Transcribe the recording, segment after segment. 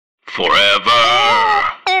Forever.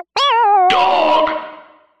 Dog.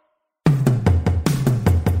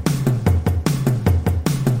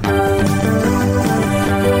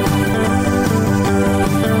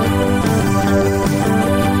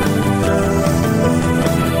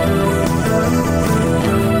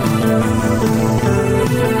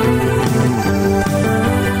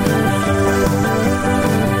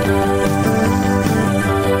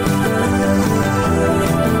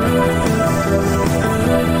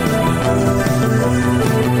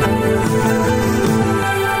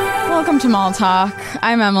 To Mall Talk.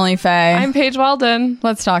 I'm Emily Faye. I'm Paige Weldon.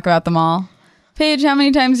 Let's talk about the mall. Paige, how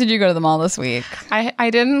many times did you go to the mall this week?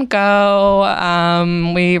 I didn't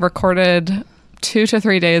go. We recorded 2 to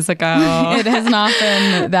 3 days ago. It has not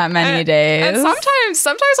been that many days. And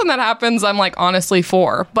sometimes when that happens, I'm like, honestly,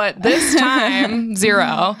 4. But this time,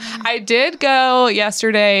 0. I did go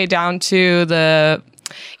yesterday down to the,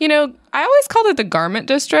 I always called it the garment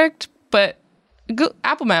district, but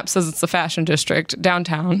Apple Maps says it's the fashion district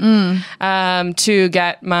downtown to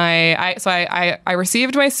get my I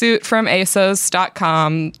received my suit from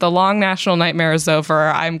ASOS.com. The long national nightmare is over.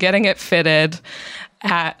 I'm getting it fitted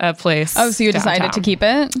at a place. Oh, so you decided to keep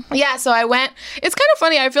it? Yeah, so I went. It's kind of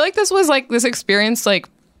funny. I feel like this experience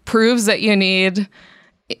proves that you need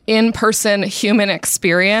in-person human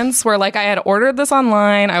experience where I had ordered this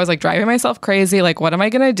online. I was driving myself crazy. What am I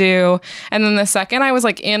going to do? And then the second I was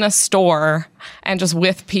in a store and just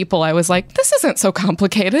with people, I was like, this isn't so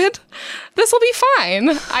complicated. This will be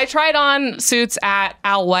fine. I tried on suits at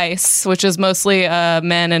Al Weiss, which is mostly a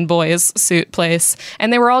men and boys suit place.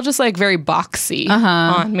 And they were all just very boxy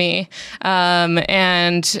on me.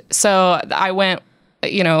 And so I went,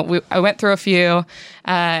 I went through a few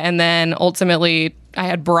and then ultimately I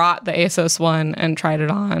had brought the ASOS one and tried it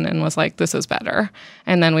on and was like, this is better.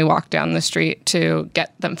 And then we walked down the street to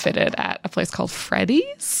get them fitted at a place called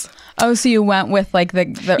Freddy's. Oh, so you went with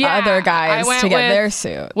the other guys to get their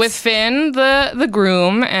suits. With Finn, the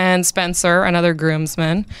groom, and Spencer, another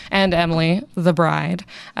groomsman, and Emily, the bride.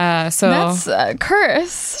 So that's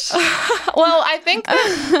cursed. Well, I think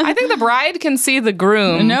the bride can see the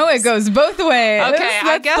groom. No, it goes both ways. Okay,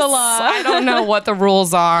 I guess the law. I don't know what the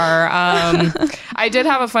rules are. I did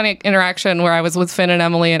have a funny interaction where I was with Finn and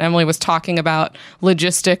Emily was talking about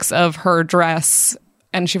logistics of her dress,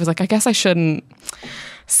 and she was like, I guess I shouldn't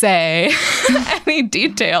say any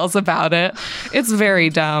details about it. It's very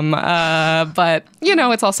dumb, but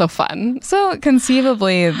it's also fun. So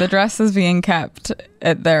conceivably the dress is being kept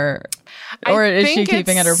at their, or is she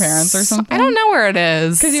keeping it at her parents or something? I don't know where it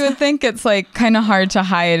is, because you would think it's kind of hard to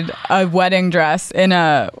hide a wedding dress in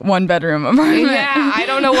a 1-bedroom apartment. Yeah, I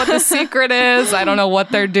don't know what the secret is. I don't know what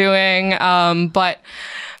they're doing, but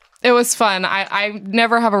it was fun. I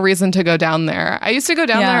never have a reason to go down there. I used to go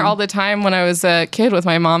down there all the time when I was a kid with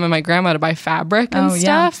my mom and my grandma to buy fabric and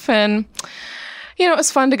stuff. Yeah. And, it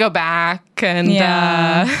was fun to go back and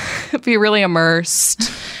be really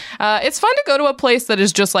immersed. It's fun to go to a place that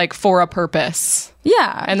is just for a purpose.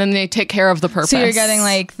 Yeah. And then they take care of the purpose. So you're getting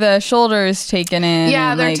the shoulders taken in.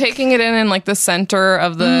 Yeah, they're taking it in the center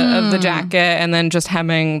of the jacket and then just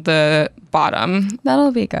hemming the bottom.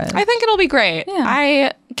 That'll be good. I think it'll be great. Yeah.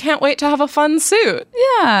 I can't wait to have a fun suit.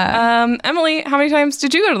 Yeah. Emily, how many times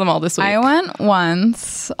did you go to the mall this week? I went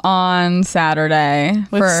once on Saturday.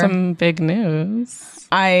 With some big news.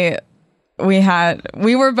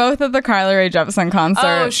 We were both at the Carly Rae Jepsen concert.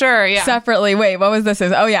 Oh, sure, yeah. Separately. Wait, what was this?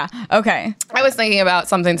 Oh, yeah. Okay. I was thinking about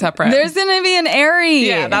something separate. There's going to be an Aerie.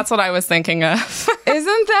 Yeah, that's what I was thinking of.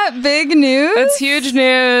 Isn't that big news? It's huge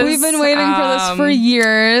news. We've been waiting for this for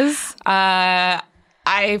years.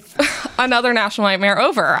 Another national nightmare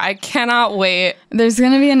over. I cannot wait. There's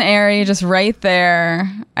going to be an Aerie just right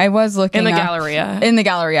there. I was looking in the Galleria. In the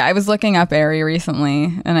Galleria. I was looking up Aerie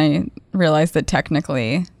recently, and I realized that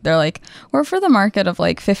technically they're we're for the market of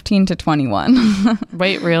 15 to 21.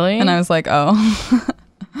 Wait, really? And I was like, oh.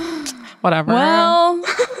 Whatever. Well,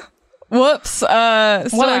 whoops.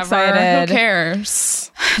 Still excited. Who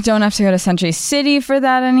cares? Don't have to go to Century City for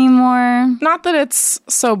that anymore. Not that it's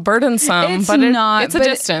so burdensome, but it's a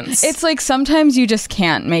distance. It's sometimes you just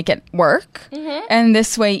can't make it work. Mm-hmm. And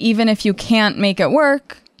this way, even if you can't make it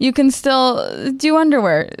work, you can still do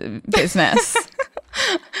underwear business.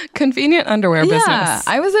 Convenient underwear business. Yeah,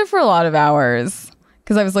 I was there for a lot of hours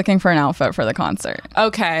because I was looking for an outfit for the concert.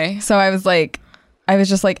 Okay. So I was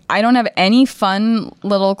just I don't have any fun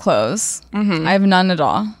little clothes. Mm-hmm. I have none at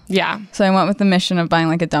all. Yeah. So I went with the mission of buying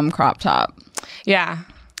a dumb crop top. Yeah.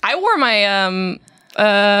 I wore my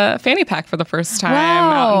fanny pack for the first time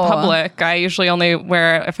out in public. I usually only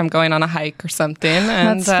wear it if I'm going on a hike or something.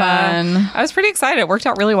 And, That's fun. I was pretty excited. It worked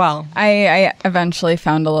out really well. I eventually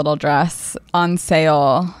found a little dress on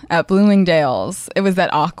sale at Bloomingdale's. It was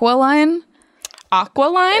that Aqua line. Aqua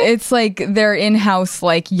line? It's like their in-house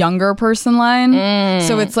like younger person line.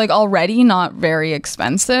 So it's like already not very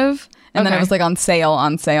expensive. And then it Okay. was like on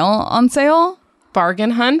sale.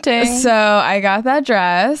 Bargain hunting. So I got that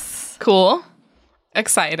dress Cool.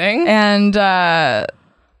 Exciting. and then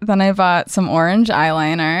I bought some orange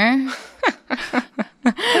eyeliner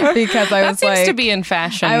because I That was seems like to be in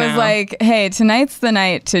fashion I was now. like, hey, tonight's the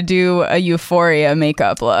night to do a Euphoria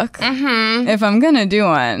makeup look. Mm-hmm. If I'm going to do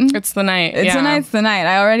one, It's the night. tonight's the night.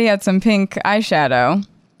 I already had some pink eyeshadow.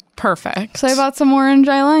 Perfect. So I bought some orange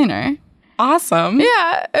eyeliner. Awesome.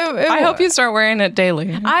 Yeah. I hope you start wearing it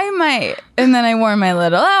daily. I might. And then I wore my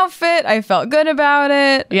little outfit. I felt good about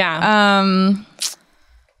it. Yeah.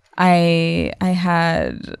 I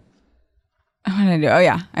had... What did I do? Oh,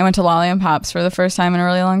 yeah. I went to Lolly and Pops for the first time in a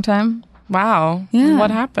really long time. Wow. Yeah.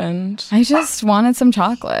 What happened? I just wanted some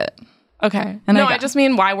chocolate. Okay. And no, I I got- just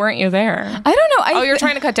mean, why weren't you there? I don't know. Oh, you're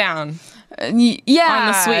trying to cut down. Yeah. on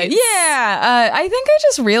the sweets. Yeah. I think I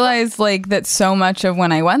just realized like that so much of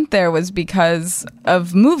when I went there was because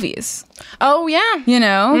of movies, Oh, yeah. you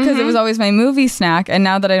know, because it was always my movie snack. And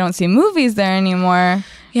now that I don't see movies there anymore,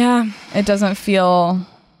 Yeah. it doesn't feel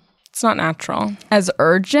It's not natural. as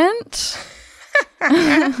urgent.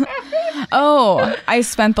 Oh, I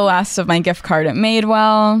spent the last of my gift card at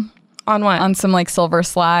Madewell On what? on some like silver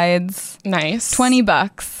slides. Nice.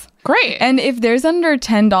 $20. Great. And if there's under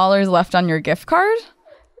 $10 left on your gift card,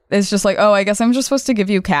 it's just like, oh, I guess I'm just supposed to give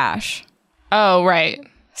you cash. Oh, right.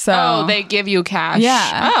 So Oh, they give you cash.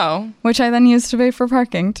 Yeah. Oh, which I then used to pay for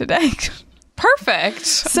parking today. perfect.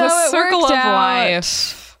 So the it circle worked of out.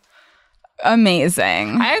 life.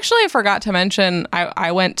 Amazing. I actually forgot to mention, when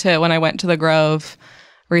I went to the Grove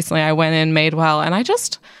recently, I went in Madewell, and I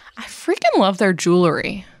freaking love their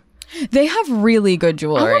jewelry. They have really good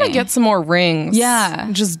jewelry. I want to get some more rings. Yeah.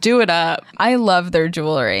 Just do it up. I love their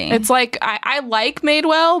jewelry. It's like, I like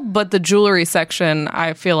Madewell, but the jewelry section,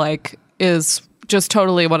 I feel like, is just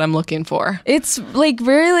totally what I'm looking for. It's like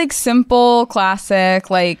very like simple, classic.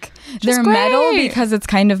 Like they're metal great. because it's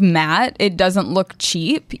kind of matte. It doesn't look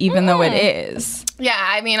cheap, even though it is. Yeah,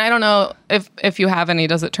 I mean, I don't know if you have any.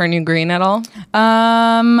 Does it turn you green at all?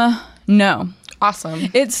 No. Awesome.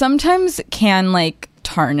 It sometimes can like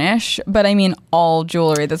tarnish, but I mean, all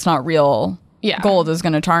jewelry that's not real gold is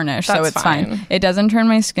going to tarnish, so That's it's fine. fine. It doesn't turn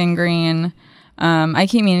my skin green. I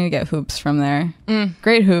keep meaning to get hoops from there.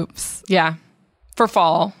 Great hoops Yeah. For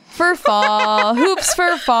fall. for fall. Hoops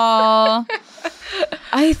for fall.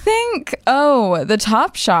 I think, the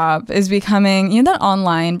Top Shop is becoming, you know that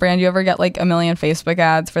online brand, you ever get like a million Facebook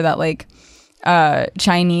ads for that like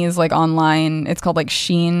Chinese like online, it's called like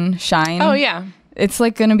Shine. Oh, yeah. It's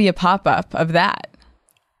like going to be a pop-up of that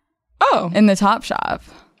Oh, in the Top Shop.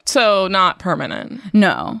 so not permanent.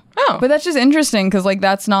 No. Oh. But that's just interesting because like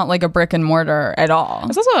that's not like a brick and mortar at all.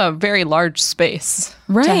 It's also a very large space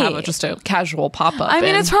Right. to have just a casual pop-up. I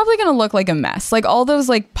mean, in. it's probably going to look like a mess. Like all those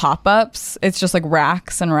like pop-ups, it's just like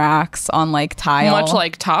racks and racks on like tile. much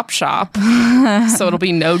like Topshop, so it'll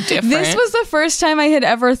be no different. This was the first time I had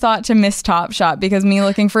ever thought to miss Topshop because me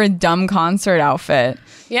looking for a dumb concert outfit.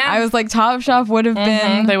 Yeah. I was like, Topshop would have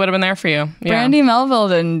been. they would have been there for you. Yeah. Brandy Melville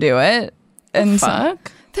didn't do it. And so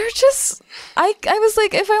Fuck. they're just, I was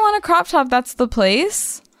like, if I want a crop top, that's the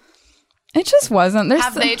place. It just wasn't. There's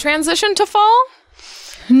Have they transitioned to fall?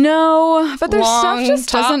 no, but their stuff Long just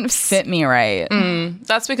doesn't tops? fit me right.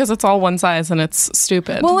 That's because it's all one size and it's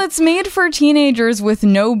stupid. Well, it's made for teenagers with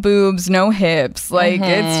no boobs, no hips. Like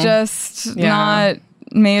it's just Yeah. not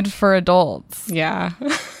made for adults. yeah.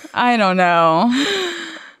 I don't know.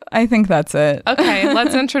 I think that's it. Okay,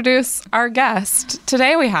 let's introduce our guest.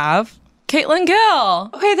 Today we have Caitlin Gill.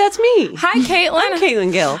 Hey, that's me. Hi, Caitlin. I'm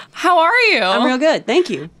Caitlin Gill. How are you? I'm real good. Thank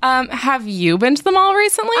you. Have you been to the mall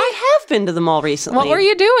recently? I have been to the mall recently. What were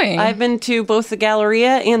you doing? I've been to both the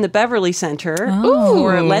Galleria and the Beverly Center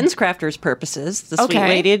for lens crafters purposes. The sweet Okay.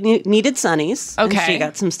 lady needed sunnies. and Okay. she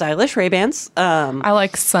got some stylish Ray-Bans. I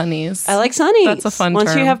like sunnies. I like sunnies. That's a fun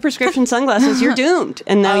Once term. you have prescription sunglasses, you're doomed.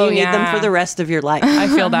 And now Oh, you need them yeah. for the rest of your life. I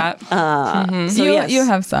feel that. So you, yes. you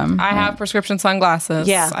have some. I have prescription sunglasses.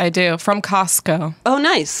 Yeah. I do. From Costco. Oh,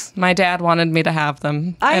 nice. My dad wanted me to have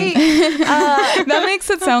them. That makes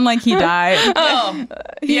it sound like he died.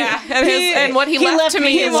 Yeah. And what he left to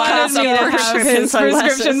me his was copy a of prescription. his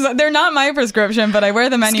sunglasses. They're not my prescription, but I wear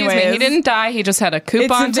them Excuse anyways. me. He didn't die. He just had a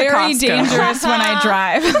coupon It's to very Costco. dangerous when I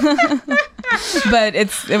drive. but it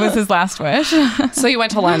was his last wish. So you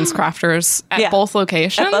went to Lens Crafters at Yeah. both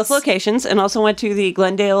locations? At both locations, and also went to the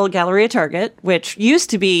Glendale Galleria Target, which used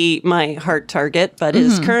to be my heart target, but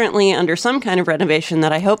is currently under some kind of renovation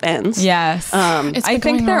that I hope ends. Yes. It's I been think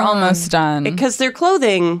going they're on. almost done. Because their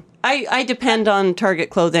clothing, I depend on Target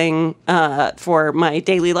clothing for my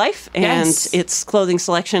daily life, and Yes. its clothing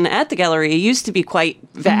selection at the Galleria used to be quite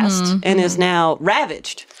vast and is now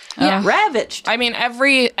ravaged. Yeah. Ravaged. I mean,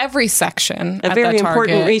 every section A at very the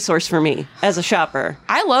important Target. resource for me as a shopper.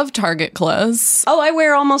 I love Target clothes. Oh, I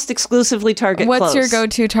wear almost exclusively Target What's clothes. your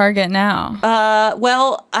go-to Target now?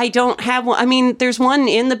 Well, I don't have one. I mean, there's one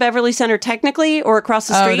in the Beverly Center technically, or across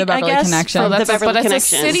the street, the Beverly I guess. Connection. From Oh, the Beverly but it's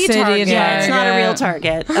Connection. a city City Target. Target. It's not a real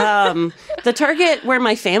Target. The Target where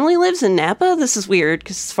my family lives in Napa, this is weird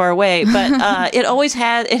because it's far away, but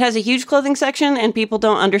it has a huge clothing section and people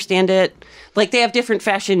don't understand it. Like, they have different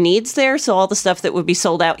fashion needs there, so all the stuff that would be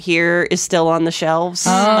sold out here is still on the shelves.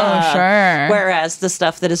 Sure. Whereas the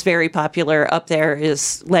stuff that is very popular up there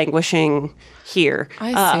is languishing here.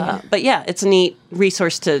 I see. But yeah, it's a neat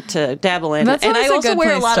resource to dabble in. That's And I always a also good wear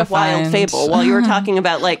a place lot to of Wild find. Fable. While you were talking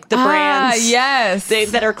about like the brands yes.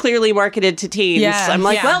 that are clearly marketed to teens, Yes. I'm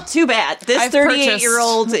like, Yeah. well, too bad. This I've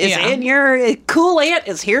 38-year-old is purchased- in your cool aunt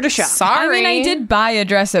is here to shop. Sorry. I mean, I did buy a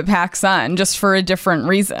dress at PacSun just for a different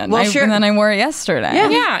reason. Well, sure. And then I wore it yesterday.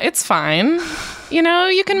 Yeah, it's fine. You know,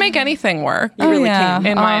 you can make anything work. You really yeah. can.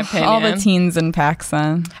 In my opinion. All the teens in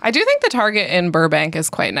PacSun. I do think the Target in Burbank is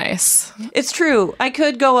quite nice. It's true. I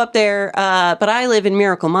could go up there, but I live in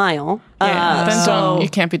Miracle Mile. Yeah, then so you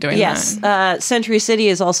can't be doing yes, that. Century City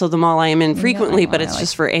is also the mall I am in frequently, but it's I like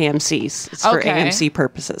just for AMCs. It's for Okay. AMC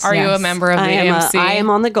purposes. Are you a Yes. member of the I am AMC? I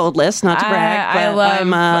am on the gold list, not to brag,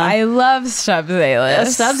 but I love Stubbs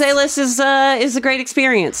A-List. Stubbs A-List is a great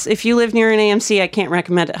experience. If you live near an AMC, I can't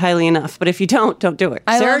recommend it highly enough. But if you don't do it.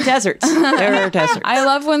 There are deserts. There are deserts. I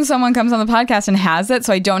love when someone comes on the podcast and has it,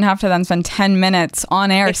 so I don't have to then spend 10 minutes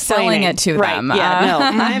on air selling it to right. them. Yeah,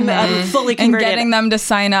 no, I'm fully and converted. getting them to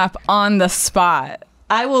sign up on the spot.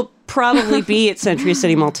 I will probably be at Century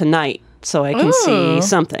City Mall tonight, so I can see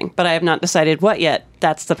something. But I have not decided what yet.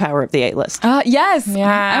 That's the power of the A-List. Yes. Yeah.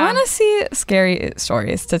 I want to see scary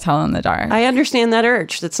stories to tell in the dark. I understand that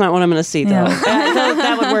urge. That's not what I'm going to see, though.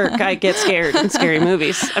 That would work. I get scared in scary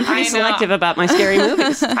movies. I'm pretty I know. selective about my scary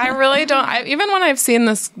movies. I really don't. Even when I've seen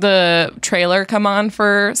the trailer come on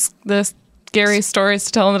for the Scary Stories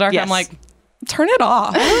to Tell in the Dark, Yes. I'm like, turn it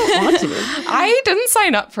off. I don't want to. I didn't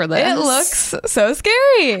sign up for this. it looks so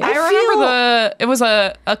scary. I remember it was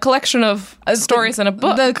a collection of stories in a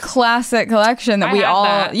book. The classic collection that I we had all,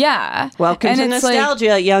 that. yeah. Welcome and to it's like,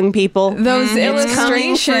 nostalgia, young people. those It's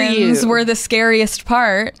coming for illustrations you. were the scariest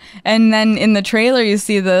part. And then in the trailer, you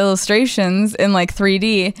see the illustrations in like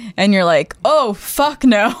 3D, and you're like, oh, fuck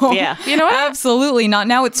no. Yeah. You know what? Absolutely not.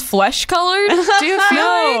 Now it's flesh colored. Do you feel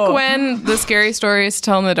No. like when the Scary Stories to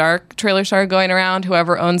Tell in the Dark trailer started going around,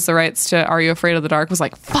 whoever owns the rights to Are You Afraid of the Dark was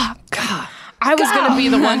like, fuck. I was going to be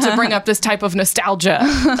the one to bring up this type of nostalgia.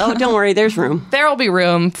 Oh, don't worry. There's room. There'll be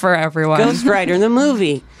room for everyone. Ghost Rider, the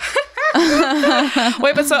movie.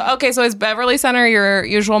 Wait, but so is Beverly Center your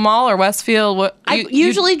usual mall or Westfield? What I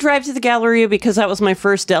usually drive to the Galleria because that was my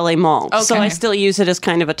first LA mall. So Okay. I still use it as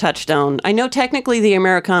kind of a touchstone. I know technically the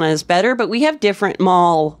Americana is better, but we have different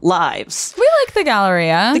mall lives. We like the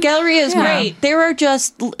Galleria. The Galleria is great. There are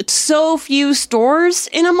just so few stores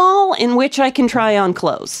in a mall in which I can try on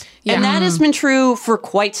clothes. And that has been true for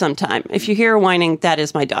quite some time. If you hear whining, that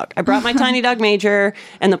is my dog. I brought my tiny dog Major,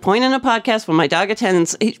 and the point in a podcast when my dog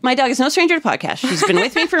attends, my dog is no stranger to podcasts. She's been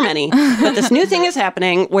with me for many. But this new thing is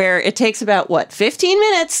happening where it takes about, 15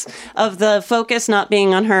 minutes of the focus not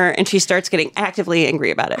being on her, and she starts getting actively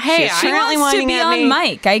angry about it. Hey, She's I she currently wants to whining be at on me.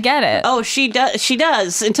 mic. I get it. Oh, she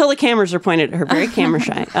does, until the cameras are pointed at her. Very camera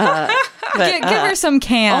shy. But, Give her some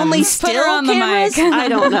cans. only Put still her on the cameras? mic. I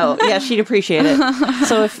don't know. Yeah, she'd appreciate it.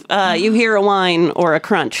 So if you hear a whine or a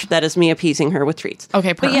crunch, that is me appeasing her with treats.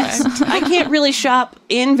 Okay, But perfect. yes, I can't really shop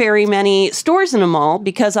in very many stores in a mall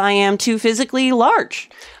because I am too physically large.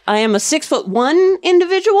 I am a 6'1"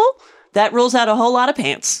 individual. That rules out a whole lot of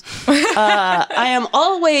pants. I am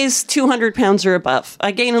always 200 pounds or above.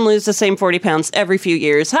 I gain and lose the same 40 pounds every few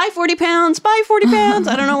years. Hi, 40 pounds. Bye, 40 pounds.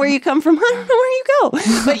 I don't know where you come from. I don't know where you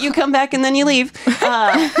go. But you come back and then you leave.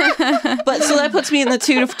 But so that puts me in the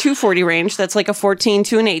 2 to 240 range. That's like a 14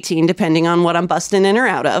 to an 18, depending on what I'm busting in or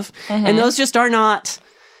out of. And those just are not...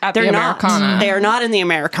 At They're the not. Americana. They are not in the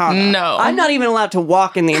Americana. No. I'm not even allowed to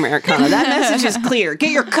walk in the Americana. That message is clear. Get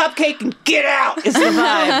your cupcake and get out is the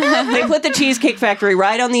vibe. They put the Cheesecake Factory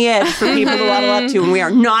right on the edge for people to waddle up to, and we are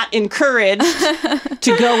not encouraged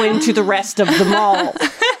to go into the rest of the mall.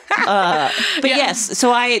 But yes,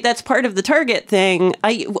 so that's part of the Target thing.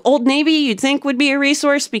 Old Navy, you'd think would be a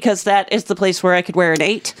resource because that is the place where I could wear an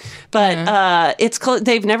 8. But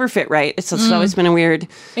they've never fit right. It's always been a weird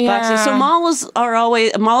box. So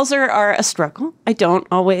malls are a struggle. I don't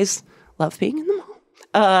always love being in the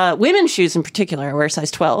mall. Women's shoes in particular, I wear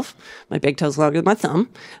size 12. My big toe's longer than my thumb.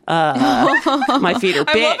 My feet are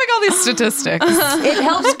big. I'm loving all these statistics. It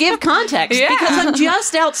helps give context because I'm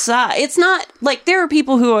just outside. It's not like there are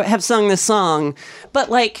people who have sung this song, but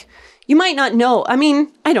like you might not know. I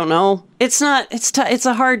mean, I don't know. It's not. It's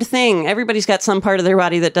a hard thing. Everybody's got some part of their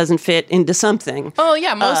body that doesn't fit into something. Oh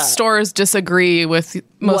yeah, most stores disagree with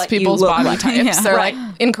most people's body types. Yeah. They're like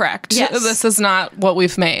incorrect. Yes. This is not what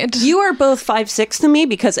we've made. You are both 5'6" to me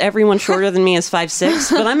because everyone shorter than me is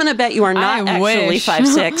 5'6", but I'm going to bet you are not I actually wish.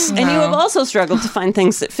 5'6", and you have also struggled to find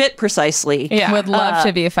things that fit precisely. Yeah. Would love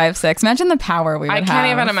to be 5'6". Imagine the power we would have. I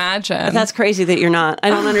can't even imagine. That's crazy that you're not.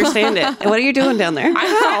 I don't understand it. What are you doing down there?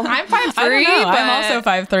 I'm 5'3", I don't know. but I'm also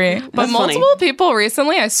 5'3". But That's funny. multiple people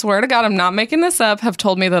recently, I swear to God, I'm not making this up, have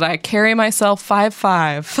told me that I carry myself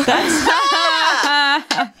 5'5".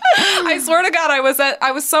 I swear to God,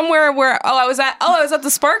 I was somewhere where I was at the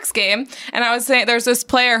Sparks game, and I was saying there's this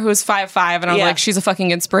player who's 5'5", and I was like, she's a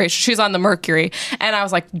fucking inspiration. She's on the Mercury, and I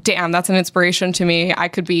was like, damn, that's an inspiration to me. I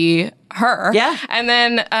could be her. Yeah. And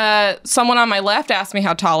then someone on my left asked me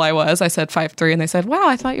how tall I was. I said 5'3", and they said, wow,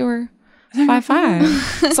 I thought you were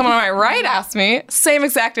 5'5". Someone on my right asked me, same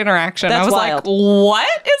exact interaction. That's I was wild. like,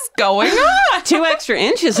 what is going on? 2 extra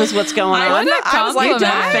inches is what's going on. I was like,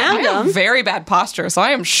 I found have them. very bad posture, so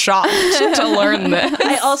I am shocked to learn this.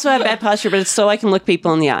 I also have bad posture, but it's so I can look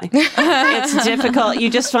people in the eye. It's difficult. You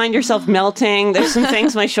just find yourself melting. There's some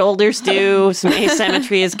things my shoulders do. Some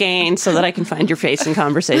asymmetry is gained so that I can find your face in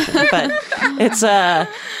conversation. But it's,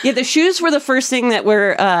 the shoes were the first thing that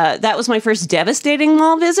that was my first devastating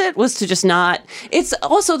mall visit, was to just not. It's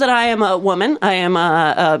also that I am a woman. I am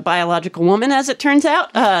a biological woman, as it turns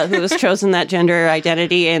out, who has chosen that gender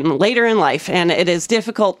identity later in life. And it is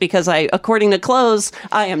difficult because according to clothes,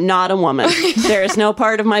 I am not a woman. There is no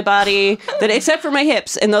part of my body except for my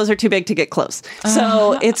hips, and those are too big to get close.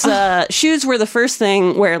 So it's shoes were the first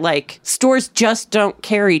thing where like stores just don't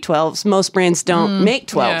carry 12s. Most brands don't make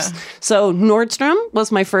 12s. Yeah. So Nordstrom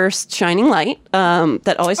was my first shining light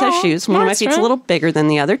that always has shoes. One of my feet's a Nordstrom. little bigger than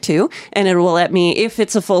the other two, and it will let me, if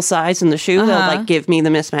it's a full size in the shoe, they'll like give me the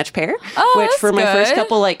mismatched pair. Oh, which that's for my first good.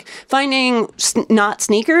 couple, like finding not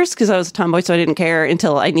sneakers, because I was a tomboy, so I didn't care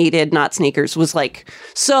until I needed not sneakers, was like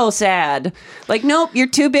so sad. Like, nope, you're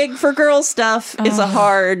too big for girl stuff. It's a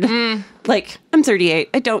hard. Like, I'm 38.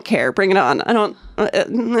 I don't care. Bring it on. I don't.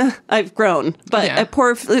 I've grown, but Yeah.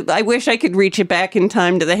 I wish I could reach it back in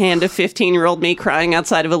time to the hand of 15-year-old me crying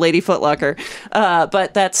outside of a Lady Foot Locker.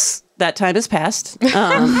 But that time has passed.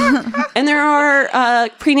 And there are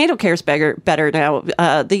prenatal cares better now.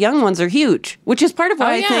 The young ones are huge, which is part of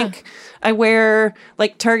why I think I wear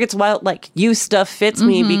like Target's wild youth stuff fits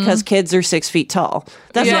me because kids are 6 feet tall.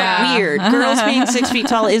 That's not weird. Girls being 6 feet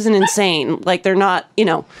tall isn't insane. Like they're not,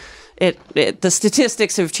 the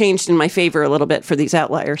statistics have changed in my favor a little bit for these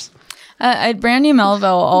outliers. At Brandy Melville,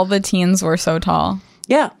 all the teens were so tall.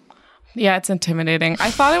 Yeah. Yeah, it's intimidating.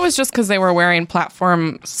 I thought it was just because they were wearing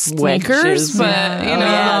platform sneakers, shoes. but Those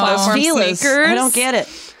platform Filas. sneakers. I don't get it.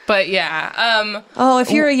 But yeah,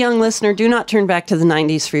 If you're a young listener, do not turn back to the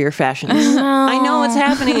 90s for your fashions. I know it's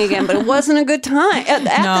happening again, but it wasn't a good time. At the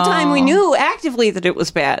time, we knew actively that it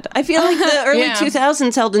was bad. I feel like the early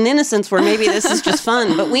 2000s held an innocence where maybe this is just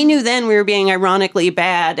fun, but we knew then we were being ironically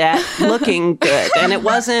bad at looking good, and it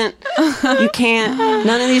wasn't. You can't.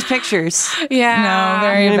 None of these pictures. yeah, No,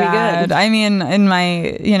 very gonna be bad. good. I mean, in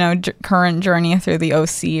my current journey through the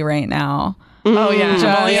OC right now, Oh yeah,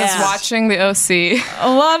 Molly is yeah. watching the OC.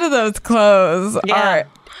 a lot of those clothes are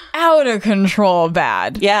out of control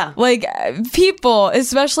bad. Yeah. Like people,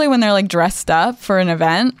 especially when they're like dressed up for an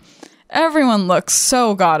event, everyone looks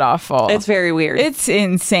so god awful. It's very weird. It's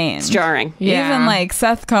insane. It's jarring. Yeah. Even like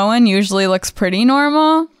Seth Cohen usually looks pretty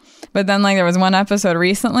normal. But then like there was one episode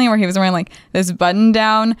recently where he was wearing like this button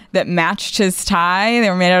down that matched his tie. They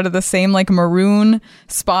were made out of the same like maroon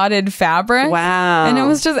spotted fabric. Wow. And it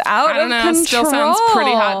was just out I don't of know. control. Still sounds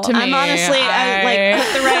pretty hot to me. I'm honestly, I like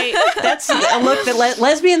put the right. That's a look that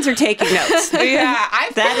lesbians are taking notes. Yeah,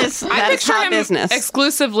 That is picture hot him business.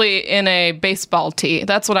 exclusively in a baseball tee.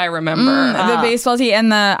 That's what I remember. The baseball tee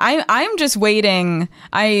and I'm just waiting.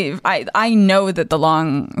 I know that the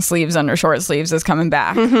long sleeves under short sleeves is coming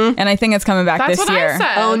back, and and I think it's coming back That's this what year. I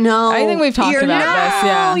said. Oh no! I think we've talked You're- about this,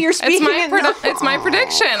 yeah. You're It's speaking. it's my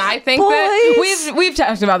prediction. I think Boys. that We've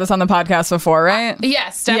talked about this on the podcast before, right?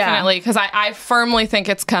 yes, definitely, because I firmly think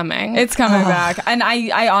it's coming. It's coming back, and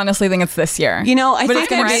I honestly think it's this year. You know, I but think it's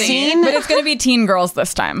gonna I've be seen. but it's going to be teen girls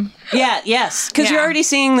this time. Yes, because you're Yeah. already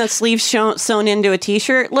seeing the sleeves sewn into a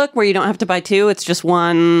t-shirt look where you don't have to buy two. It's just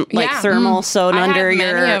one like Yeah. thermal sewn I had under many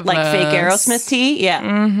your of like fake those. Aerosmith tee. Yeah,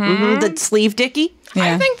 the sleeve dicky.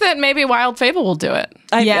 Yeah. I think that maybe Wild Fable will do it.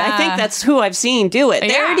 I Yeah. think that's who I've seen do it. They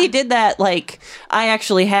Yeah. already did that. Like, I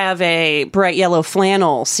actually have a bright yellow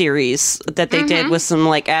flannel series that they did with some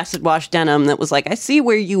like acid wash denim that was like, I see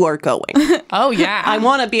where you are going. Oh yeah, I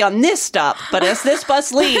want to be on this stop, but as this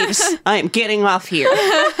bus leaves, I am getting off here.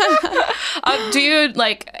 Do you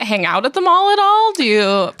like hang out at the mall at all? Do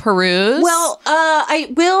you peruse? Well, I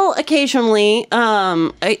will occasionally.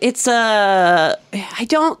 I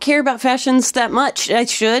don't care about fashions that much. I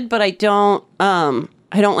should, but I don't.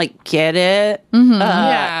 I don't like get it.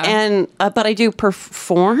 Yeah. And but I do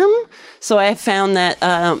perform. So I have found that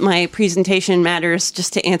my presentation matters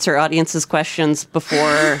just to answer audiences' questions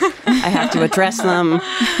before I have to address them.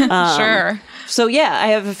 Sure. So yeah, I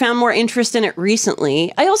have found more interest in it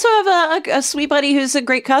recently. I also have a sweet buddy who's a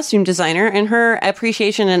great costume designer, and her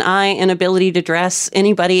appreciation and eye and ability to dress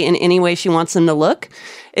anybody in any way she wants them to look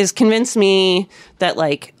is convinced me that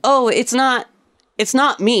like, oh, it's not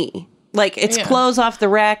me. Like it's Yeah. clothes off the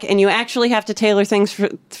rack, and you actually have to tailor things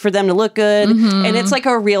for them to look good. And it's like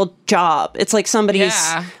a real job. It's like somebody's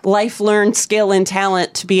Yeah. life learned skill and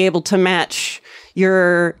talent to be able to match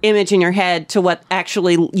your image in your head to what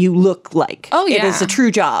actually you look like. Oh, It yeah. is a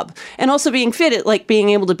true job. And also being fit at like being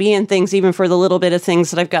able to be in things even for the little bit of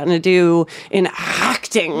things that I've gotten to do in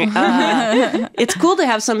acting. It's cool to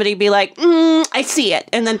have somebody be like, I see it,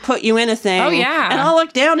 and then put you in a thing. Oh, yeah. And I'll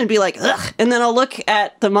look down and be like, ugh. And then I'll look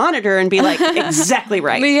at the monitor and be like, exactly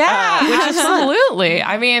right. Yeah, which is fun. absolutely.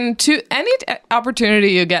 I mean, to any opportunity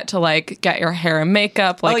you get to like get your hair and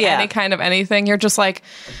makeup, like Oh, yeah. any kind of anything, you're just like,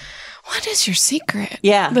 what is your secret?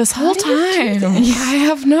 Yeah. This whole time, I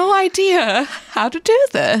have no idea how to do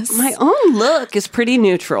this. My own look is pretty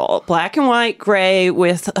neutral. Black and white, gray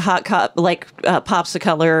with pops of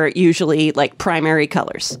color, usually like primary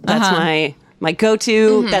colors. That's my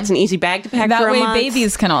go-to. That's an easy bag to pack That for a way, month.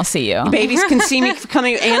 babies can all see you. Babies can see me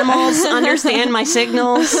coming. Animals understand my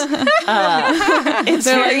signals. It's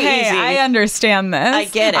They're very like, hey, easy. I understand this. I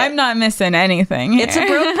get it. I'm not missing anything. It's a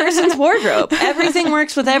broke person's wardrobe. Everything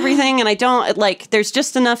works with everything, and I don't like. There's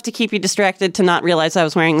just enough to keep you distracted to not realize I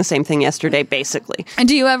was wearing the same thing yesterday. Basically, And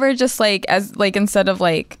do you ever just like, as like, instead of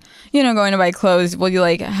like, going to buy clothes, will you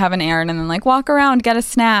like have an errand and then like walk around, get a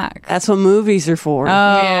snack? that's what movies are for.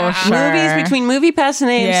 Oh, sure. Movies between MoviePass and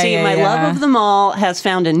AMC, Yeah, my yeah. love of the mall has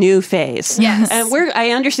found a new phase. Yes. And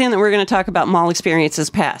I understand that we're going to talk about mall experiences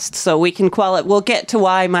past, so we can we'll get to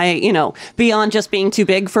why my, beyond just being too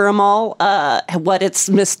big for a mall, what its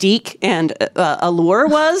mystique and allure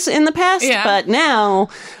was in the past. Yeah. But now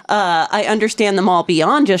I understand the mall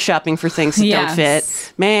beyond just shopping for things that don't Yes.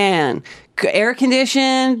 fit. Man, air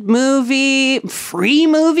conditioned movie, free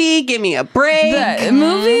movie, give me a break. The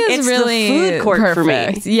movie is It's the really food court for me.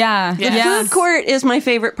 perfect. Yeah. Yeah. The Yeah. food court is my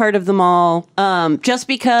favorite part of the mall, just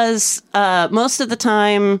because most of the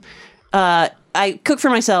time I cook for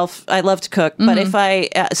myself. I love to cook, but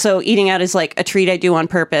if so eating out is like a treat I do on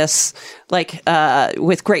purpose, like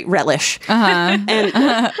with great relish. And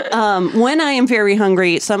when I am very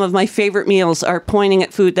hungry, some of my favorite meals are pointing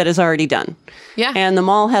at food that is already done. Yeah. And the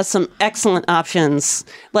mall has some excellent options.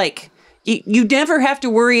 Like, you never have to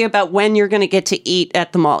worry about when you're going to get to eat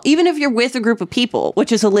at the mall. Even if you're with a group of people,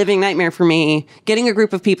 which is a living nightmare for me, getting a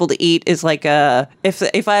group of people to eat is like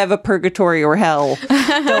if I have a purgatory or hell,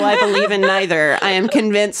 though I believe in neither, I am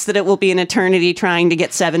convinced that it will be an eternity trying to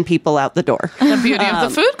get 7 people out the door. The beauty of the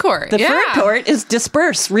food court. The food court is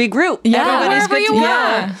disperse, regroup. Yeah. Everybody's Wherever good to you go.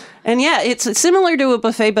 are. And yeah, it's similar to a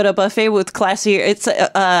buffet, but a buffet with classier. It's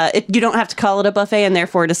you don't have to call it a buffet, and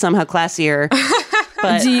therefore it is somehow classier.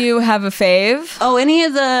 But Do you have a fave? any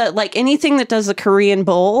of the anything that does a Korean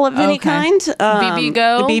bowl of any Okay. kind.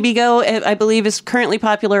 Bibigo? The Bibigo, I believe, is currently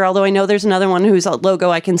popular. Although I know there's another one whose logo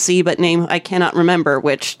I can see, but name I cannot remember.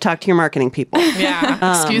 Which talk to your marketing people.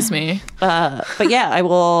 Yeah. Excuse me. But yeah, I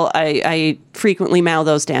will. I frequently mow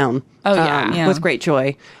those down. Oh, yeah. Yeah. with great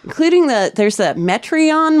joy, including there's that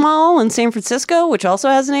Metreon Mall in San Francisco, which also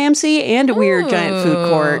has an AMC and a weird giant food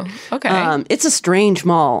court. Okay. It's a strange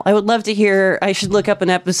mall. I would love to hear. I should look up an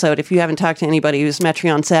episode if you haven't talked to anybody who's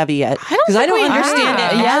Metreon savvy yet, because I don't understand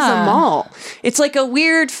it as a mall. It's like a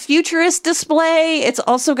weird futurist display. It's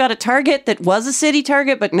also got a Target that was a city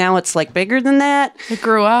Target, but now it's like bigger than that. It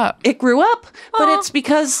grew up. It grew up, but it's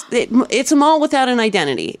because it's a mall without an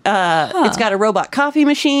identity. It's got a robot coffee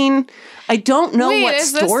machine. I don't know what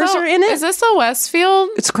stores are in it. Is this a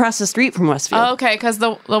Westfield? It's across the street from Westfield. Oh, okay, because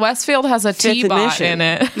the Westfield has a Fifth T-bot Admission. in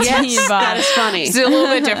it. Yes, T-bot. that is funny. It's a little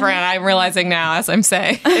bit different. I'm realizing now as I'm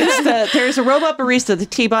saying. There's a robot barista, the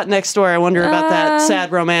T-bot next door. I wonder about that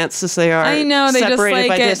sad romance as they are I know, they just separated like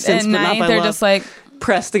by at distance, but not night, by they're love. just like,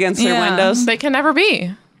 Pressed against their Yeah. windows. They can never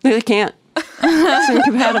be. They can't. It's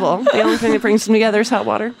incompatible. The only thing that brings them together is hot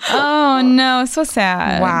water. oh no, so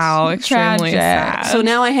sad. Wow, extremely Tragic. sad. So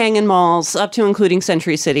now I hang in malls up to including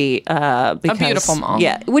Century City. Because, beautiful mall.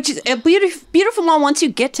 Yeah, which is a beautiful mall once you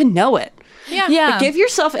get to know it. Yeah. But give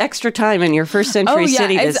yourself extra time in your first Century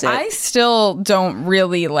City visit. I still don't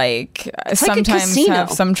really like like a sometimes casino.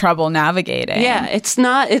 have some trouble navigating. Yeah, it's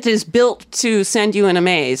not. It is built to send you in a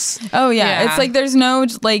maze. Oh yeah. Yeah. It's like there's no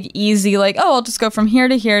like easy like, oh, I'll just go from here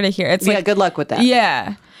to here to here. It's Yeah, like good luck with that.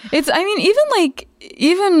 Yeah. It's I mean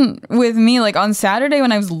even with me, like on Saturday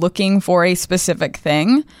when I was looking for a specific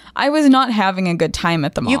thing, I was not having a good time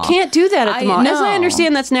at the mall. You can't do that at the mall. As I know.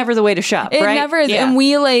 understand, that's never the way to shop, It right? never is. Yeah. And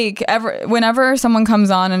we like whenever someone comes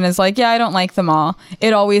on and is like, yeah, I don't like the mall,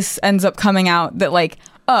 it always ends up coming out that like,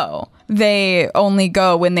 oh, they only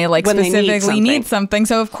go when they like When they need specifically need something.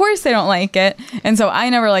 So of course they don't like it. And so I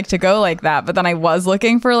never like to go like that. But then I was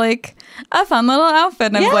looking for like a fun little outfit.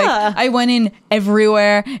 And I was Yeah. like, I went in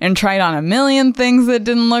everywhere and tried on a million things that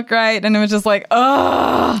didn't look right. And it was just like,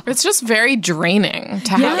 oh, It's just very draining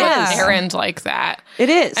to have Yes. an errand like that. It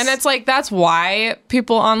is. And it's like, that's why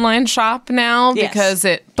people online shop now, Yes. because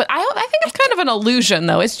but I think it's kind of an illusion,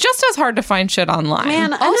 though. It's just as hard to find shit online.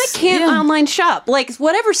 Man, and I can't online shop. Like,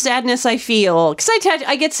 whatever sadness I feel, because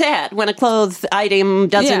I get sad when a clothes item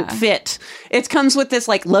doesn't Yeah. fit. It comes with this,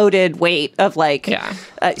 like, loaded weight of, like, Yeah.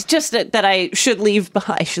 just that I should leave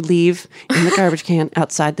behind. I should leave in the garbage can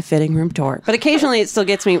outside the fitting room door. But occasionally it still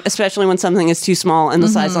gets me, especially when something is too small and the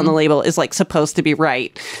size on the label is, like, supposed to be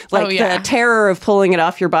right. Like, yeah. the terror of pulling it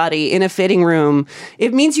off your body in a fitting room,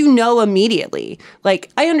 it means you know immediately. Like,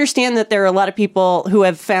 I understand that there are a lot of people who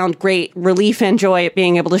have found great relief and joy at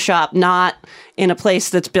being able to shop not in a place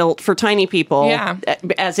that's built for tiny people, Yeah.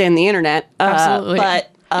 as in the internet. Absolutely. But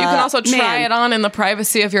you can also try man. it on in the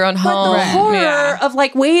privacy of your own But home. the horror Yeah. of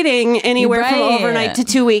like waiting anywhere from Right. overnight to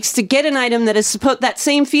 2 weeks to get an item that is supposed that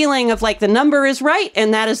same feeling of like the number is right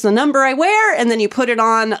and that is the number I wear, and then you put it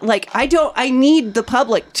on. Like I need the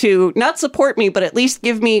public to not support me, but at least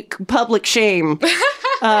give me public shame.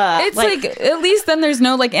 it's like at least then there's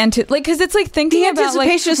no like because it's like thinking The about like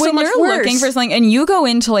anticipation is so when much you're looking worse. for something and you go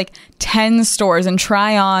into like 10 stores and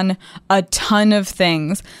try on a ton of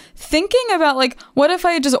things, thinking about like what if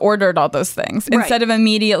I had just ordered all those things Right. instead of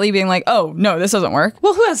immediately being like, oh no, this doesn't work.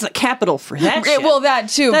 Well, who has the capital for that? shit? Well, that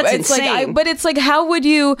too. That's It's like, insane. but it's like, how would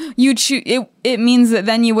you choose? It means that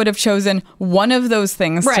then you would have chosen one of those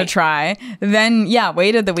things to Right. try. Then,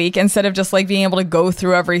 waited the week instead of just like being able to go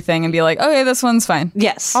through everything and be like, okay, this one's fine.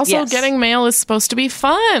 Yes. Also, yes. getting mail is supposed to be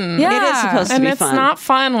fun. Yeah. It is supposed to And be it's fun. not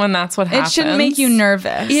fun when that's what happens. It shouldn't make you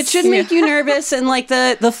nervous. It should make you nervous, and like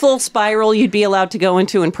the full spiral you'd be allowed to go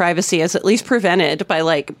into in privacy is at least prevented by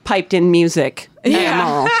like piped in music. at the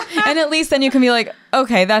mall. And at least then you can be like,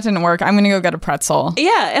 okay, that didn't work. I'm going to go get a pretzel.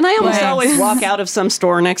 Yeah, and I almost Right. always walk out of some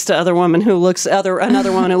store next to another woman who looks another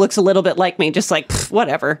woman who looks a little bit like me, just like "Pff,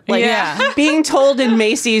 whatever. Like Yeah. being told in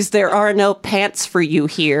Macy's there are no pants for you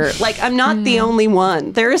here. Like I'm not the only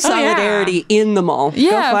one. There is Oh, yeah. solidarity in the mall. Go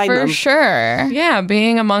Yeah, find for them. sure. Yeah,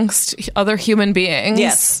 being amongst other human beings.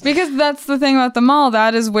 Yes. Because that's the thing about the mall.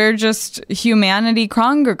 That is where just humanity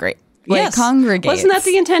congregates. Yes. Congregates. Wasn't that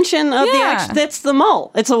the intention of the Yeah. action? That's the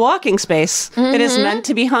mall. It's a walking space. It is meant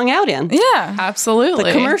to be hung out in. Yeah. Absolutely.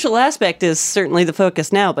 The commercial aspect is certainly the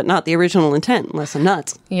focus now, but not the original intent, unless I'm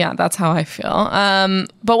nuts. Yeah, that's how I feel.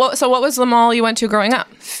 But what was the mall you went to growing up?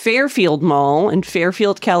 Fairfield Mall in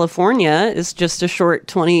Fairfield, California is just a short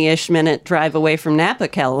 20-ish minute drive away from Napa,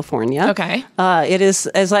 California. Okay. It is,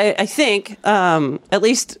 as I think, at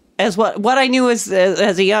least as what I knew as a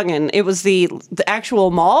youngin', it was the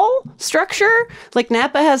actual mall structure. Like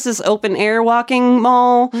Napa has this open air walking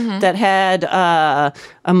mall that had a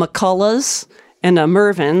McCullough's and a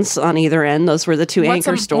Mervyn's on either end. Those were the two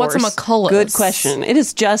anchor stores. What's a McCullough's? Good question. It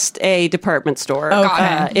is just a department store.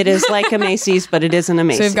 Okay. It is like a Macy's, but it isn't a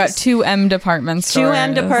Macy's. So we've got two M department stores. Two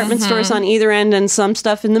M department stores on either end and some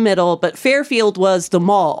stuff in the middle. But Fairfield was the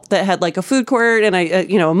mall that had like a food court and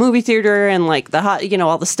a movie theater and like the hot,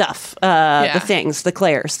 all the stuff, the things, the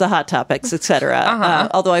Claire's, the Hot Topics, etc.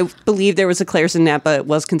 Although I believe there was a Claire's in Napa, it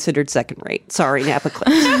was considered second rate. Sorry, Napa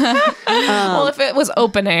Claire's. Well, if it was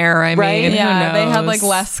open air, I Right? mean, Yeah, who knows? they had like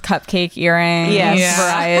less cupcake earrings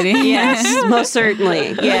variety. Yes, most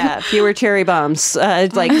certainly. Yeah, fewer cherry bombs.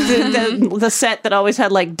 Like the set that always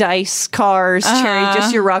had like dice, cars, cherry,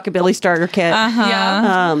 just your rockabilly starter kit.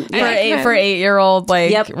 Yeah. For 8-year-old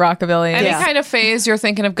rockabilly. Any kind of phase you're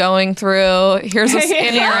thinking of going through, here's a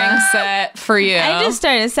skin earring set for you. I just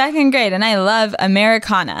started second grade and I love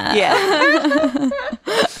Americana. Yeah.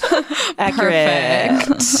 Accurate.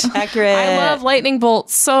 Perfect. Accurate. I love lightning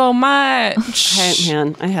bolts so much.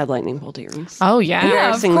 I had lightning bolt earrings. Oh, yeah.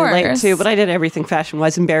 Embarrassingly late course. too, but I did everything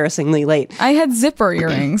fashion-wise embarrassingly late. I had zipper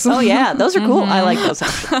earrings. Oh yeah, those are cool. I like those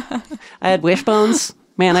actually. I had wishbones.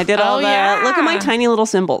 Man, I did all that. yeah. Look at my tiny little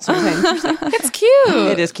symbols. Okay, interesting. It's cute.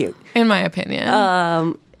 It is cute. In my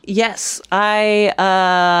opinion. Yes, that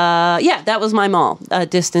was my mall, a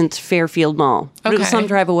distant Fairfield Mall. But it was Okay. some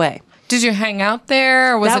drive away. Did you hang out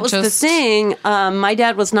there? Or was That it was just the thing. My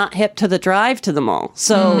dad was not hip to the drive to the mall.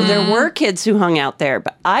 So there were kids who hung out there,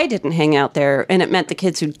 but I didn't hang out there. And it meant the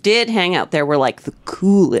kids who did hang out there were like the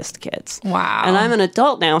coolest kids. Wow. And I'm an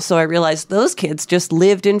adult now, so I realized those kids just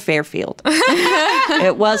lived in Fairfield.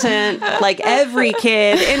 It wasn't like every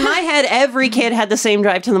kid. In my head, every kid had the same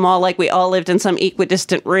drive to the mall, like we all lived in some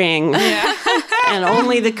equidistant ring. Yeah. And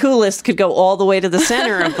only the coolest could go all the way to the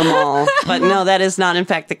center of the mall. But no, that is not in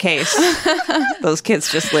fact the case. Those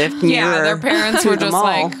kids just lived near. Yeah, their parents to were the just mall.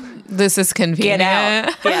 like, this is convenient. Get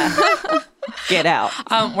out. Yeah. Get out.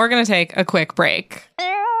 We're going to take a quick break.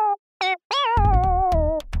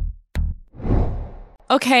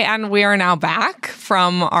 Okay, and we are now back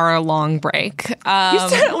from our long break. You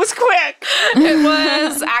said it was quick. It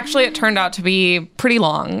was actually, it turned out to be pretty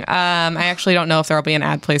long. I actually don't know if there will be an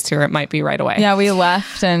ad placed here. It might be right away. Yeah, we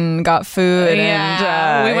left and got food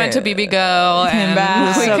and we went to BB Go and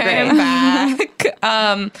back. we So came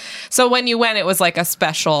back. So when you went, it was like a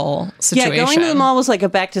special situation. Yeah, going to the mall was like a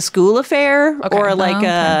back to school affair or like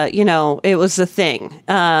it was a thing.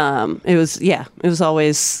 It was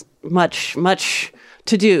always much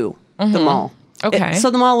to do, the mall. Okay. So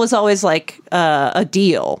the mall was always like a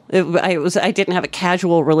deal. I didn't have a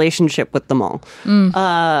casual relationship with the mall.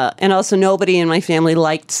 And also nobody in my family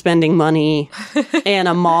liked spending money in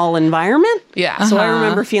a mall environment. Yeah. So I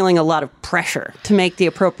remember feeling a lot of pressure to make the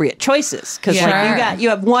appropriate choices because Yeah. you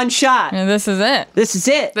have one shot. And this is it. This is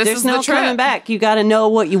it. This There's is no the trip. coming back. You got to know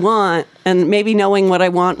what you want, and maybe knowing what I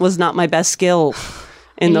want was not my best skill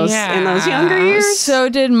in those younger years. So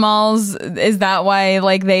did malls, is that why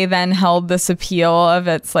like they then held this appeal of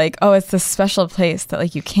it's like, oh, it's this special place that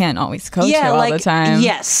like you can't always go to all the time?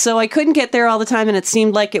 Yes. So I couldn't get there all the time, and it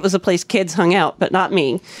seemed like it was a place kids hung out, but not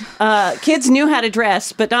me. Kids knew how to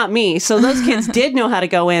dress, but not me. So those kids did know how to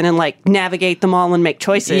go in and like navigate the mall and make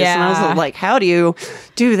choices. And I was like, how do you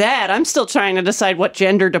do that? I'm still trying to decide what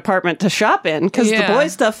gender department to shop in because the boy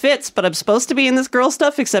stuff fits, but I'm supposed to be in this girl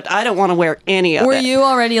stuff, except I don't want to wear any of it. Were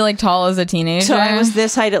you already like tall as a teenager? So I was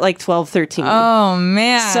this height at like 12, 13. Oh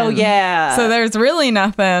man. So yeah. So there's really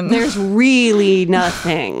nothing. There's really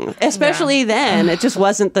nothing, especially then. It just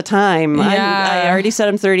wasn't the time. Yeah. I already said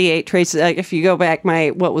I'm 38. Trace, if you go back,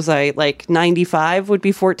 what was I, like 95 would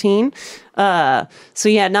be 14. So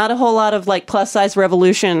yeah, not a whole lot of like plus size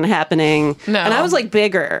revolution happening. No. And I was like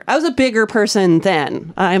bigger. I was a bigger person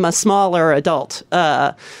then. I'm a smaller adult.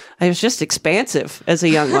 I was just expansive as a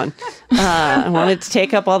young one. I wanted to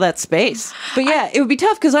take up all that space. But yeah, it would be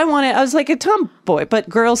tough because I was like a tomboy, but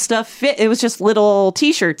girl stuff fit. It was just little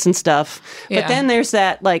t-shirts and stuff. Yeah. But then there's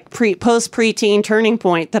that like post preteen turning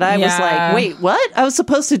point that I was like, wait, what? I was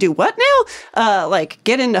supposed to do what now? Like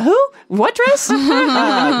get into who? What dress?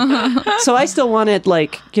 So I still wanted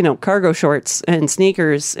like, cargo shorts and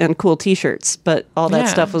sneakers and cool t-shirts, but all that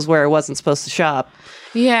stuff was where I wasn't supposed to shop.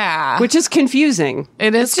 Yeah. Which is confusing.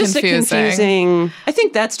 It is It's just confusing. a confusing. I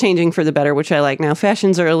think that's changing for the better, which I like now.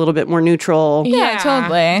 Fashions are a little bit more neutral. Yeah,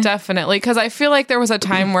 totally. Definitely. Because I feel like there was a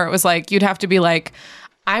time where it was like, you'd have to be like,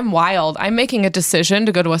 I'm wild. I'm making a decision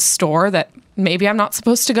to go to a store that maybe I'm not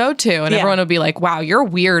supposed to go to. And Yeah. everyone would be like, wow, you're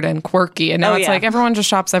weird and quirky. And now Oh, it's yeah. like everyone just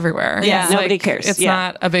shops everywhere. Yeah. It's Nobody like, cares. It's Yeah.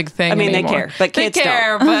 not a big thing I mean, they anymore. care, but kids they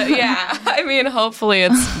care, don't. But yeah, I mean, hopefully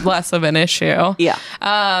it's less of an issue. Yeah.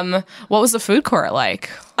 What was the food court like?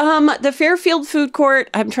 The Fairfield food court,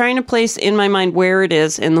 I'm trying to place in my mind where it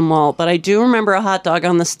is in the mall, but I do remember a hot dog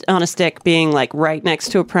on a stick being like right next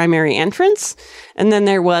to a primary entrance. And then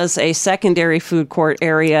there was a secondary food court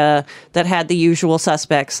area that had the usual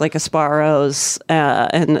suspects like a Sparrow's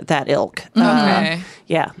and that ilk. Okay.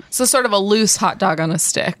 Yeah. So sort of a loose hot dog on a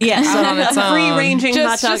stick. Yes, on its a own. free-ranging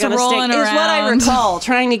hot Just dog on a stick rolling is what I around. recall,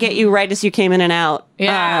 trying to get you right as you came in and out.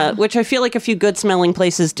 Yeah. Which I feel like a few good-smelling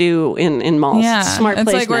places do in malls. Yeah. Smart it's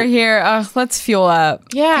placement. like we're here. Let's fuel up.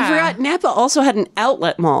 Yeah. I forgot Napa also had an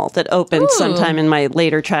outlet mall that opened sometime in my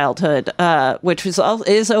later childhood, which is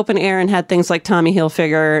open air and had things like Tommy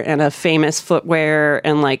Hilfiger and a famous footwear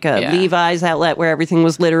and like a Yeah. Levi's outlet where everything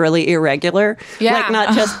was literally irregular. Yeah. Like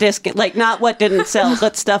not just like not what didn't sell,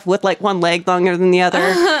 but stuff with like one leg longer than the other.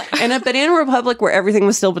 And at Banana Republic where everything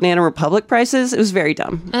was still Banana Republic prices, it was very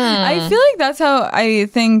dumb. I feel like that's how I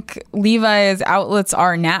think Levi's outlets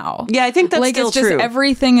are now. Yeah, I think that's like still it's just true.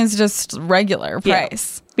 everything is just regular Yeah.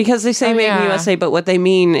 price. Because they say made in yeah. USA, but what they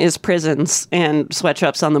mean is prisons and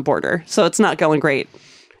sweatshops on the border. So it's not going great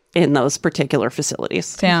in those particular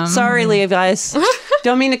facilities. Damn. Sorry, Levi's.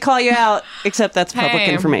 Don't mean to call you out, except that's public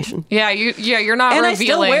Hey. information. Yeah, you're not And I revealing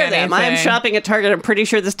still wear them. I'm anything. shopping at Target. I'm pretty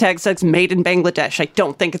sure this tag says made in Bangladesh. I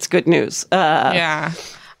don't think it's good news. Yeah.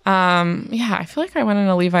 I feel like I went in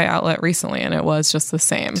a Levi outlet recently and it was just the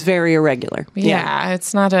same. It's very irregular. Yeah, it's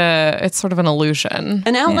sort of an illusion.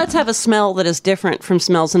 And outlets have a smell that is different from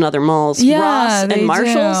smells in other malls. Yeah, Ross they and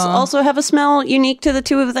Marshalls do. also have a smell unique to the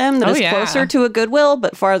two of them that Oh, is yeah. closer to a Goodwill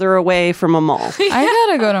but farther away from a mall. I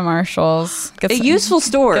gotta go to Marshall's. Get A useful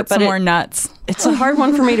store, Get but some more nuts. it's a hard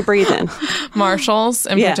one for me to breathe in. Marshalls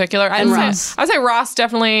in Yeah, particular. and Ross. I'd say Ross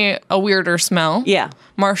definitely a weirder smell. Yeah.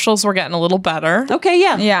 Marshalls were getting a little better. Okay,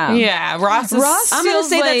 yeah. Yeah. Yeah, Ross is Ross I'm gonna feels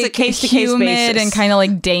say that's a like case-to-case humid basis. and kind of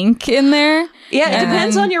like dank in there. Yeah, it And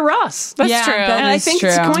depends then- on your Ross. That's Yeah, true. that And I is think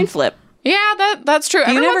it's a true. coin flip. Yeah, that's true.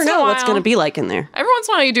 You never know what's going to be like in there. Every once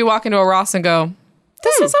in a while you do walk into a Ross and go,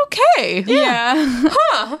 this is okay. Yeah.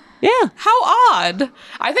 Yeah. How odd.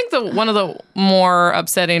 I think one of the more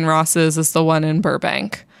upsetting Rosses is the one in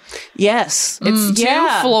Burbank. Yes. It's two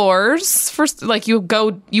floors. First, like you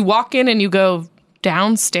walk in and you go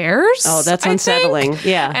downstairs. Oh, that's I think. unsettling.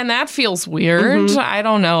 Yeah. And that feels weird. I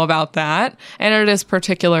don't know about that. And it is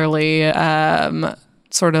particularly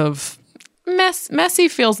sort of messy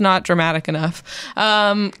feels not dramatic enough.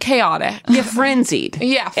 Chaotic. Yeah, frenzied.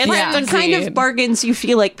 Yeah, It's the kind of frenzied. bargains you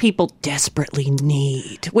feel like people desperately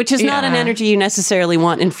need, which is not an Yeah. energy you necessarily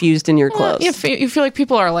want infused in your clothes. You feel like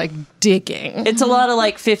people are like digging. It's a lot of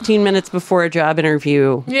like 15 minutes before a job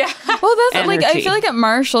interview. Yeah. Well, that's like I Energy. feel like at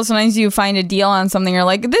Marshall, sometimes you find a deal on something. You're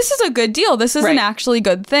like, this is a good deal. This is Right. an actually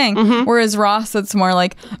good thing. Whereas Ross, it's more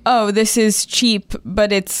like, oh, this is cheap,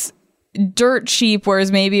 but it's dirt cheap.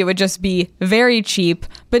 Whereas maybe it would just be very cheap,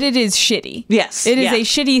 but it is shitty. Yes, it is yeah. a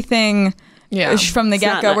shitty thing. Yeah. From the It's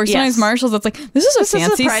not get go. Where sometimes yes. Marshalls, it's like this is a This is a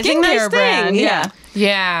fancy surprising skincare nice brand. thing. Yeah.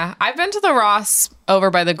 Yeah, I've been to the Ross over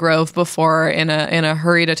by the Grove before in a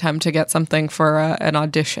hurried attempt to get something for an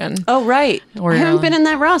audition. Oh, right. Or I haven't no. been in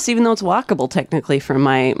that Ross, even though it's walkable technically from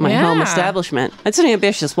my home Yeah. establishment. It's an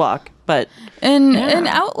ambitious walk, but And an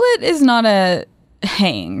outlet is not a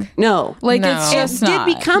hang. no. Like No. it's It just It not.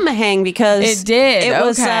 did become a hang because It did,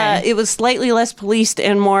 okay. it was slightly less policed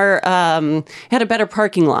and more had a better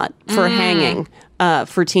parking lot for hanging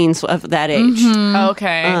for teens of that age.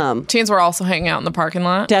 Okay. Teens were also hanging out in the parking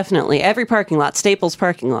lot. Definitely, every parking lot, Staples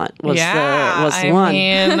parking lot was the one.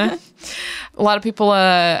 mean, a lot of people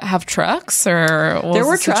have trucks, or what There was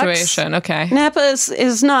were the trucks. situation? Okay. Napa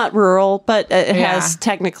is not rural, but it Yeah. has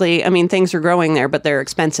technically. I mean, things are growing there, but they're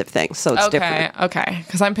expensive things, so it's different. Okay.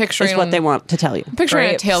 Because I'm picturing Is what they want to tell you. picturing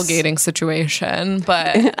Grapes. a tailgating situation,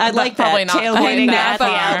 but I like that, probably not tailgating quite at that the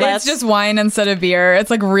far. outlet. It's just wine instead of beer. It's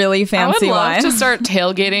like really I would fancy love wine. to start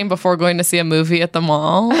tailgating before going to see a movie at the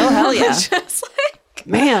mall. Oh hell yeah, Just like,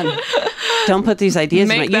 man! Don't put these ideas in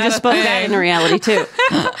Make my. You that just a spoke that thing. into reality too.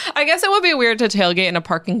 I guess it would be weird to tailgate in a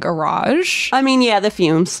parking garage. I mean, yeah, the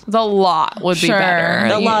fumes. The lot would be Sure. better.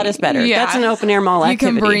 The lot is better. Yeah. That's an open air mall you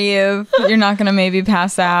activity. can breathe. You're not going to maybe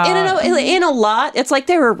pass out. In a lot, it's like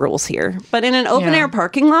there are rules here, but in an open Yeah. air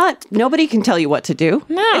parking lot, nobody can tell you what to do.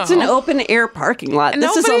 No. It's an open air parking lot.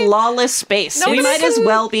 This is a Nobody- lawless space. We nobody might as can-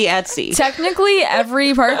 well be at sea. Technically,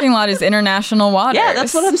 every parking lot is international waters. Yeah,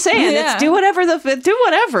 that's what I'm saying. Yeah. It's do whatever do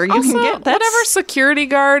whatever you Also, can get. That's, whatever security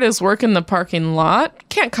guard is working the parking lot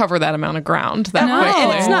can't cover that amount of ground that No. quickly.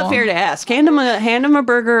 And it's not fair to ask. Hand them a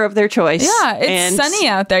burger of their choice. Yeah, it's and- sunny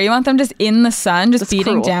out there. You want them just in the sun, just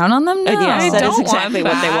beating cruel. down on them? No. Yes, that don't is exactly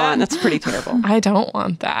want what they that. want. That's pretty terrible. I don't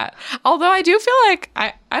want that. Although I do feel like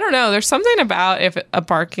I don't know. There's something about if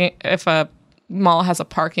a mall has a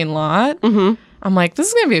parking lot. I'm like, this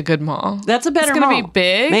is gonna be a good mall. That's a better It's gonna mall. be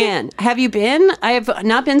big. Man, have you been? I have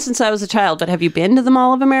not been since I was a child, but have you been to the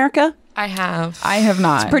Mall of America? I have. I have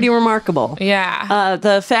not. Pretty remarkable. Yeah.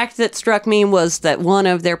 The fact that struck me was that one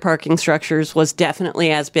of their parking structures was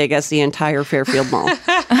definitely as big as the entire Fairfield Mall.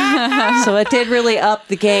 So it did really up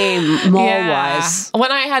the game mall-wise.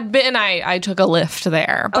 When I had been, I took a lift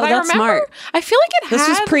there. But Oh, I that's remember, smart. I feel like it had. This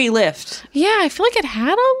was pre-lift. Yeah, I feel like it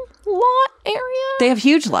had a lot area. They have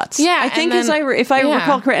huge lots. Yeah, I think and then- if I yeah.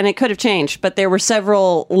 recall correct, and it could have changed, but there were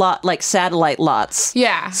several satellite lots.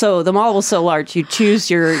 Yeah. So the mall was so large, you choose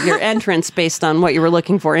your entrance based on what you were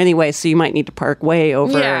looking for anyway. So you might need to park way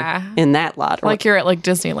over Yeah. in that lot, or, Like you're at like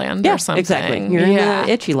Disneyland yeah, or something. exactly. You're in the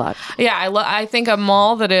itchy lot. Yeah, I think a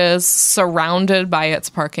mall that is surrounded by its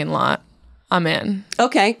parking lot, I'm in.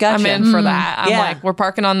 Okay, gotcha. I'm in for that. I'm Yeah. like, we're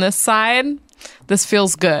parking on this side. This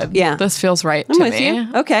feels good. Yeah. This feels right I'm to with me. you.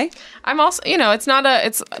 Okay. I'm also, it's not there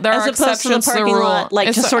As are opposed to the exceptions to the parking rule. lot, like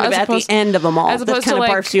It's just sort of as at the opposed- end of a mall. as That opposed kind to of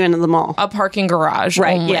like barfs you into the mall. a parking garage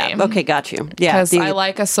Right. only. Yeah. Okay. Got you. Yeah. Because I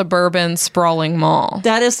like a suburban sprawling mall.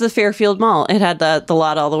 That is the Fairfield Mall. It had the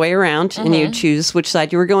lot all the way around, and you'd choose which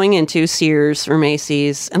side you were going into, Sears or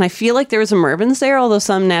Macy's. And I feel like there was a Mervyn's there, although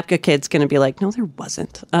some NAPCA kid's going to be like, no, there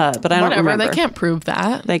wasn't. But I don't Whatever. remember. They can't prove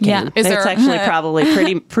that. They can. Yeah. Is It's there- actually probably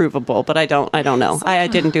pretty provable, but I don't know. I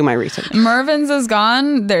didn't do my research. Mervyn's is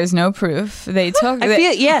gone. There's no proof. They took all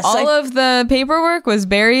I- of the paperwork was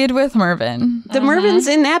buried with Mervyn. The Mervyn's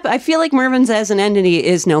in Napa, I feel like Mervyn's as an entity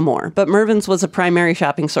is no more, but Mervyn's was a primary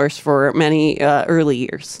shopping source for many early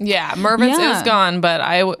years. Yeah, Mervyn's Yeah. is gone, but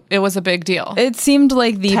it was a big deal. It seemed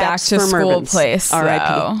like the Taps back to for school Mervyn's. place. R.I.P.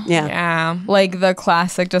 though. Yeah. yeah. Like the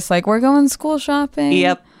classic, just like we're going school shopping.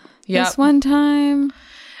 Yep. This one time.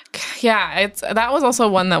 Yeah, that was also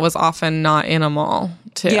one that was often not in a mall,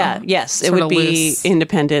 too. Yeah, yes, it Sorta would be loose.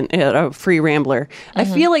 independent, a free Rambler. I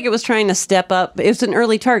feel like it was trying to step up. It was an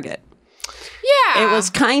early Target. Yeah. It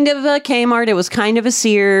was kind of a Kmart. It was kind of a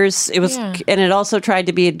Sears. It was, Yeah. and it also tried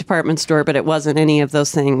to be a department store, but it wasn't any of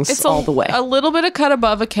those things It's all the way. a little bit of cut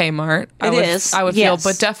above a Kmart. I would feel, yes.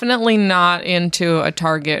 but definitely not into a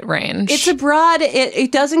Target range. It's a broad.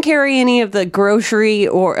 It doesn't carry any of the grocery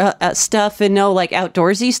or stuff, and no like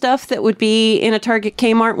outdoorsy stuff that would be in a Target,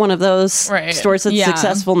 Kmart, one of those Right. stores that's Yeah.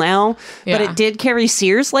 successful now. But Yeah. it did carry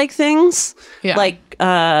Sears like things, Yeah. like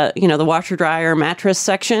the washer dryer mattress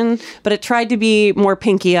section. But it tried to be more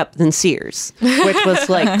pinky up than Sears, which was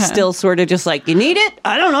like still sort of just like, you need it?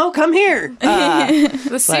 I don't know. Come here.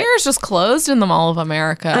 the Sears just closed in the Mall of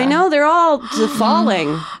America. I know they're all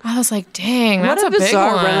falling. I was like, dang, that's What a big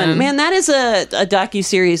bizarre one. run. Man, that is a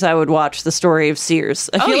docuseries I would watch, the story of Sears.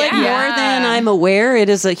 I feel like yeah. more than I'm aware, it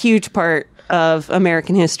is a huge part of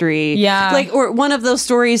American history. Yeah. Like, or one of those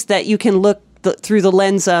stories that you can look through the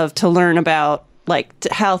lens of to learn about, like,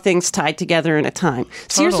 how things tied together in a time.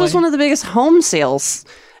 Sears was Totally. one of the biggest home sales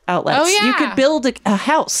outlets. Oh, yeah. You could build a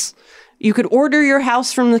house. You could order your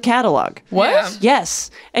house from the catalog. What? Yeah.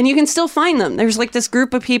 Yes. And you can still find them. There's like this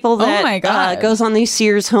group of people that my God. goes on these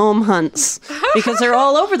Sears home hunts because they're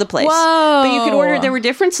all over the place. Whoa. But you could order, there were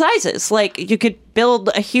different sizes. Like you could build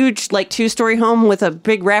a huge like 2-story home with a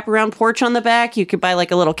big wraparound porch on the back. You could buy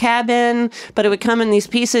like a little cabin, but it would come in these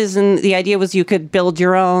pieces. And the idea was you could build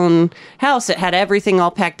your own house. It had everything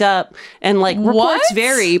all packed up, and like reports What?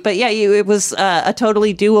 vary, but yeah, it was a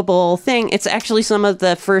totally doable thing. It's actually some of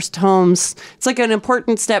the first homes. It's like an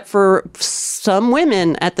important step for some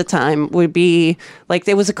women at the time would be like,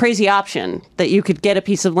 there was a crazy option that you could get a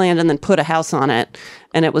piece of land and then put a house on it.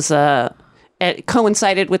 And it was it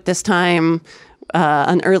coincided with this time,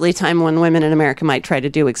 an early time when women in America might try to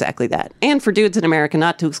do exactly that. And for dudes in America,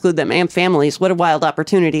 not to exclude them, and families, what a wild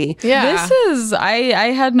opportunity. Yeah. This is I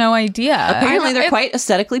had no idea. Apparently, they're quite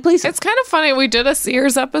aesthetically pleasing. It's kind of funny. We did a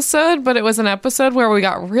Sears episode, but it was an episode where we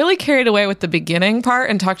got really carried away with the beginning part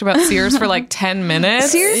and talked about Sears for like 10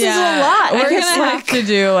 minutes. Sears is a lot. We're It's gonna like- have to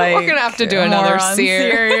do like We're gonna have to do more another on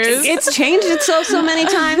Sears. It's changed itself so many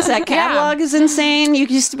times. That catalog is insane. You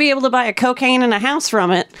used to be able to buy a cocaine and a house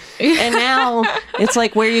from it. And now it's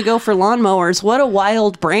like where you go for lawnmowers. What a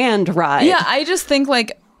wild brand ride. Yeah, I just think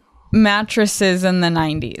like mattresses in the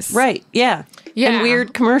 90s. Right. Yeah. Yeah. And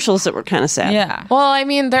weird commercials that were kind of sad. Yeah. Well, I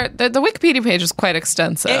mean, the Wikipedia page is quite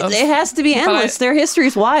extensive. It has to be endless. Their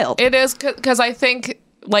history's wild. It is because I think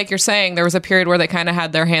like you're saying, there was a period where they kind of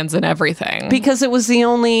had their hands in everything. Because it was the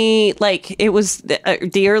only, like, it was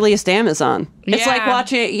the earliest Amazon. It's like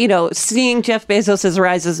watching, seeing Jeff Bezos'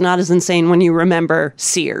 rise is not as insane when you remember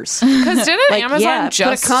Sears. Because didn't Amazon put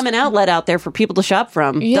just a common outlet out there for people to shop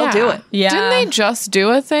from. They'll do it. Yeah. Didn't they just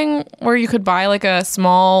do a thing where you could buy like a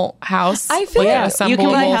small house? I feel like like you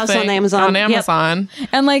can buy a house on Amazon. On Yep. Amazon.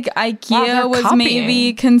 And like Wow, IKEA they're was copying.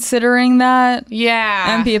 maybe considering that.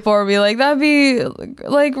 Yeah. And people would be like, that'd be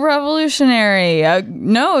like revolutionary.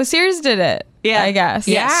 No, Sears did it. Yeah. I guess.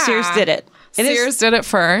 Yeah, Sears did it. It is- Sears did it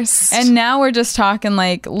first. And now we're just talking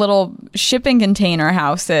like little shipping container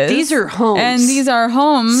houses. These are homes. And these are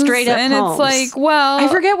homes. Straight up and homes. it's like, well, I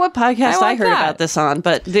forget what podcast I want heard that. about this on,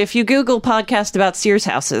 but if you Google podcast about Sears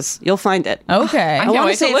houses, you'll find it. Okay. I can't want to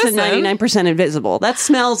wait say to it's a listen. 99% Invisible. That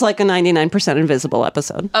smells like a 99% Invisible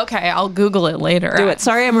episode. Okay, I'll Google it later. Do it.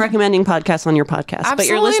 Sorry, I'm recommending podcasts on your podcast, but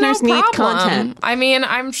your listeners need content. I mean,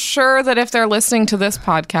 I'm sure that if they're listening to this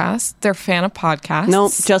podcast, they're a fan of podcasts.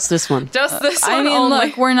 Nope, just this one. Just this one I mean, only.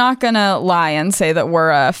 look, we're not gonna lie and say that we're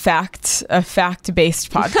a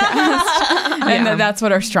fact-based podcast, and that's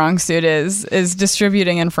what our strong suit is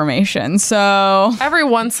distributing information. So Every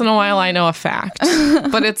once in a while, I know a fact,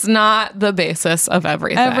 but it's not the basis of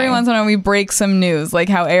everything. every once in a while, we break some news, like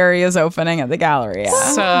how Aerie is opening at the Galleria.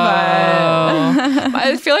 So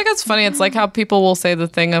I feel like it's funny. It's like how people will say the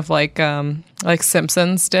thing of like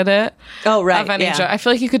Simpsons did it. Oh, right. Of any Yeah. joke. I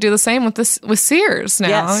feel like you could do the same with Sears now.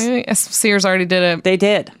 Yes. Sears already did it. They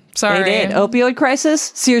did. Sorry. They did. Opioid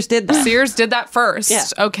crisis? Sears did that. Sears did that first. Yeah.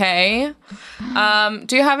 Okay.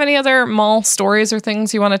 Do you have any other mall stories or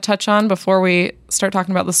things you want to touch on before we start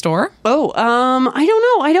talking about the store? Oh, I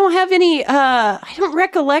don't know. I don't have any, I don't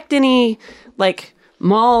recollect any, like,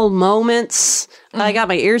 mall moments. I got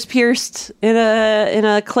my ears pierced in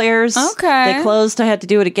a Claire's. Okay. They closed. I had to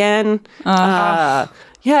do it again.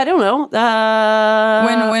 Yeah, I don't know.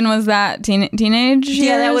 When was that? Teenage years?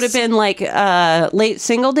 Yeah, that would have been like late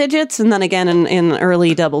single digits, and then again in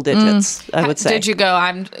early double digits. I would say. Did you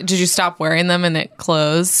go? Did you stop wearing them and it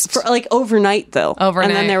closed? For, like overnight though?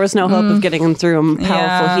 Overnight. and then there was no hope of getting them through a powerful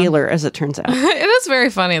Yeah. healer, as it turns out. It is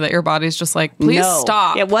very funny that your body's just like, please No.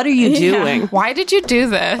 stop. Yeah, what are you doing? Why did you do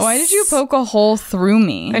this? Why did you poke a hole through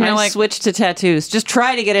me? And I you're like, switched to tattoos. Just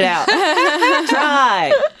try to get it out.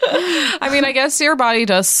 Try. I mean, I guess your body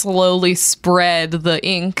does slowly spread the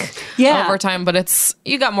ink Yeah. over time, but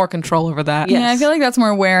you got more control over that. Yeah. Yeah, I feel like that's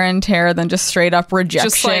more wear and tear than just straight up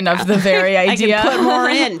rejection like- of the very I idea. can put more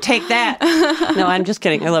in. Take that. No, I'm just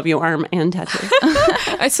kidding. I love you, arm and tattoo.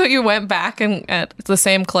 So you went back and at the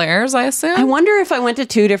same Claire's, I assume? I wonder if I went to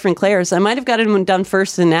two different Claire's. I might have gotten them done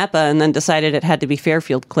first in Napa and then decided it had to be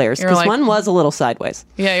Fairfield Claire's You're because like- one was a little sideways.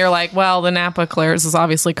 Yeah, you're like, well, the Napa Claire's is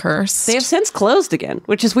obviously cursed. They have since closed again,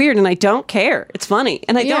 which is weird, and I don't care. It's funny,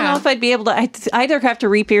 and I don't Yeah. know if I'd be able to. I'd either have to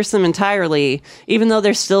re-pierce them entirely, even though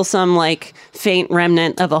there's still some like faint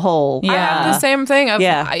remnant of a hole. I have the same thing.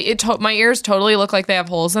 yeah. My ears totally look like they have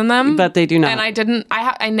holes in them, But they do not. And I didn't.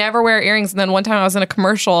 I never wear earrings. And then one time I was in a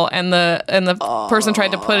commercial, and the person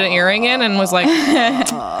tried to put an earring in and was like, Yeah.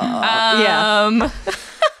 I'm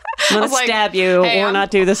gonna was like, stab you hey, or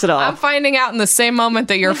not do this at all. I'm finding out in the same moment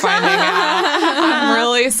that you're finding out. I'm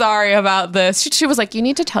really sorry about this. She was like, you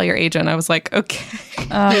need to tell your agent. I was like, okay.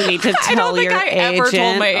 you need to tell I don't think your I agent. ever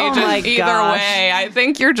told my agent Oh my either gosh. way. I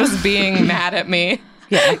think you're just being mad at me.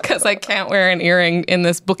 Yeah. Because I can't wear an earring in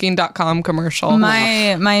this Booking.com commercial.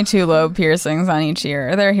 My two lobe piercings on each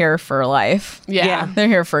ear, they're here for life. yeah. They're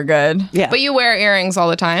here for good. Yeah. But you wear earrings all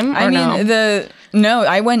the time? Or I mean, no?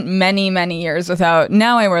 I went many years without.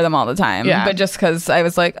 Now I wear them all the time. Yeah. But just because I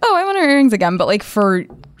was like, oh, I want to wear earrings again. But like for,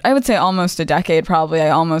 I would say almost a decade, probably I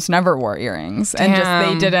almost never wore earrings, and just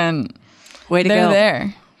Damn. they didn't. Way to They're go.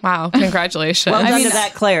 there. Wow, congratulations. Well done mean, to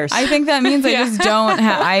that, Claire's. I think that means I just don't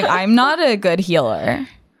have. I'm not a good healer.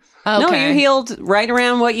 No, Okay. you healed right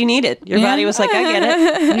around what you needed. Your Yeah. body was like, I get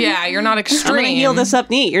it. Yeah, you're not I'm extreme. going to heal this up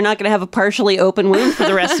neat. You're not going to have a partially open wound for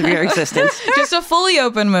the rest of your existence. Just a fully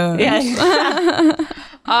open wound. Yeah.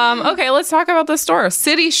 Okay, let's talk about the store.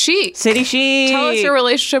 City Chic. City Chic. Tell us your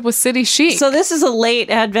relationship with City Chic. So this is a late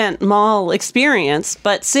Advent mall experience,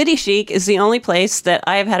 but City Chic is the only place that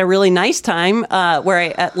I have had a really nice time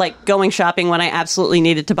where I like going shopping when I absolutely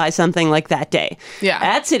needed to buy something like that day. Yeah.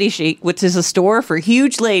 At City Chic, which is a store for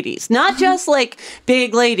huge ladies, not just like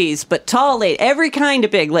big ladies, but tall lady, every kind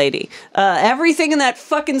of big lady. Everything in that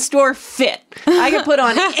fucking store fit. I could put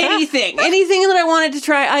on anything that I wanted to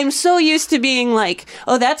try. I'm so used to being like,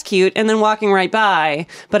 oh, that's cute, and then walking right by.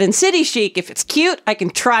 But in City Chic, if it's cute, I can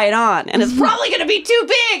try it on, and it's probably going to be too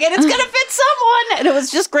big, and it's going to fit someone. And it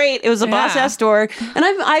was just great. It was a boss-ass store. And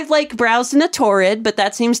I've like browsed in a Torrid, but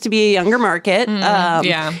that seems to be a younger market.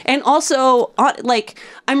 And also, like,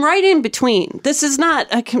 I'm right in between. This is not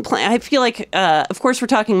a complaint. I feel like, of course, we're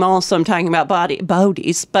talking malls, so I'm talking about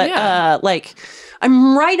bodies, but like,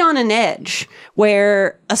 I'm right on an edge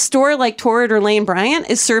where a store like Torrid or Lane Bryant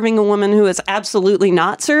is serving a woman who is absolutely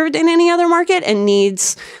not served in any other market and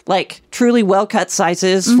needs like truly well-cut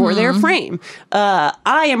sizes for their frame. I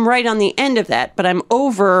am right on the end of that, but I'm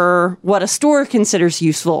over what a store considers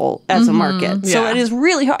useful as a market. So it is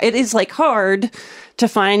really hard. It is like hard to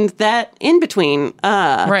find that in between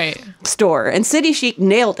store. And City Chic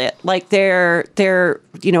nailed it. Like their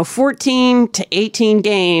 14 to 18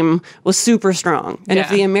 game was super strong. And if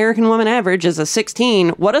the American woman average is a 16,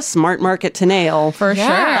 what a smart market to nail. For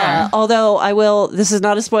sure. Although this is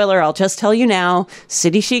not a spoiler, I'll just tell you now,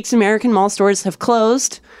 City Chic's American mall stores have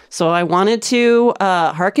closed. So I wanted to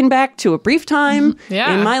harken back to a brief time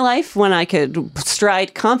in my life when I could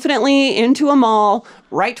stride confidently into a mall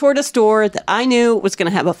right toward a store that I knew was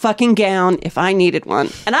going to have a fucking gown if I needed one.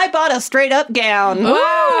 And I bought a straight up gown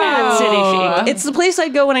at City Chic. It's the place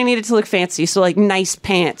I'd go when I needed to look fancy. So like nice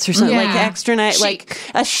pants or something like extra nice, like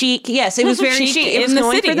a chic. Yes, it was very chic. It was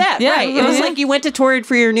going for that. Yeah, right. It was like you went to Torrid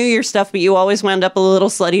for your New Year stuff, but you always wound up a little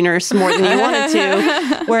slutty nurse more than you wanted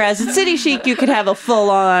to. Whereas at City Chic, you could have a full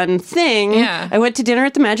on thing. Yeah. I went to dinner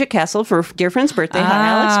at the Magic Castle for a dear friend's birthday. Hi,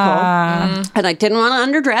 Alex Cole. And I didn't want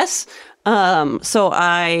to underdress. So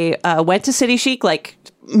I went to City Chic like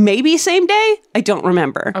maybe same day. I don't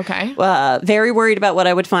remember. Okay. Very worried about what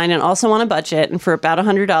I would find and also on a budget. And for about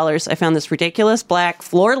 $100, I found this ridiculous black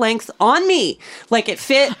floor length on me. Like it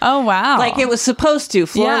fit. Oh, wow. Like it was supposed to.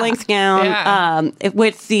 Floor length gown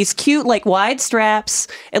with these cute like wide straps.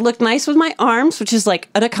 It looked nice with my arms, which is like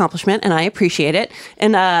an accomplishment and I appreciate it.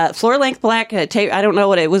 And floor length black tape. I don't know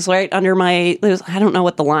what it was right under my, I don't know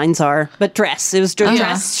what the lines are, but dress. It was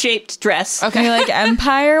dress shaped dress. Okay. Like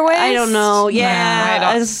Empire waist? I don't know.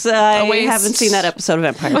 Yeah. I haven't seen that episode of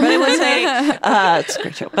Empire, but it was it's a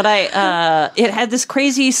great show. But it had this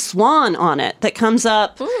crazy swan on it that comes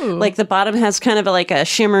up. Ooh. Like the bottom has kind of like a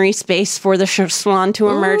shimmery space for the swan to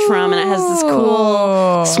emerge from, and it has this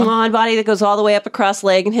cool swan body that goes all the way up across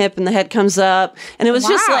leg and hip, and the head comes up, and it was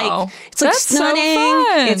just like it's like stunning.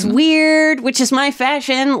 So it's weird, which is my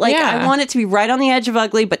fashion. Like I want it to be right on the edge of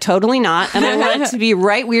ugly, but totally not, and I want it to be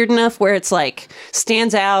right weird enough where it's like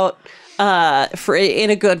stands out.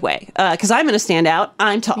 In a good way, because I'm going to stand out.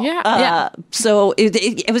 I'm tall. So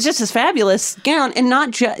it was just this fabulous gown, and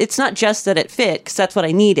it's not just that it fit, because that's what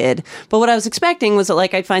I needed. But what I was expecting was that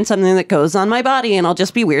like I'd find something that goes on my body, and I'll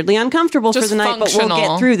just be weirdly uncomfortable for the night. But we'll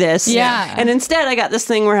get through this. Yeah. And instead, I got this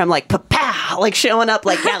thing where I'm like, pa-pow, like showing up,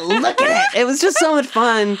 like look at it. It was just so much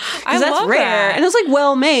fun. I that's love rare, that. And it was like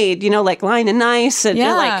well made, like lined and nice, and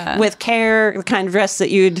like with care, the kind of dress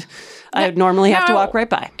that I would normally have to walk right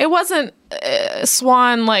by. It wasn't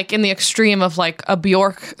swan like in the extreme of like a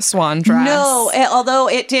Bjork swan dress. No, although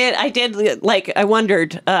I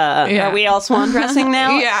wondered, are we all swan dressing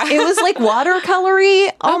now? It was like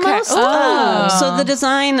watercolory almost. Okay. So the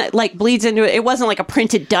design like bleeds into it. It wasn't like a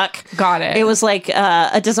printed duck. Got it. It was like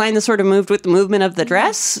a design that sort of moved with the movement of the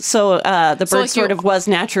dress. So the bird sort of was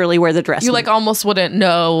naturally where the dress You moved. like almost wouldn't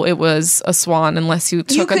know it was a swan unless you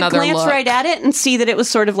took another look. You could glance right at it and see that it was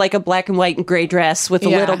sort of like a black and white and gray dress with a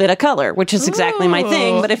little bit of color, which is exactly my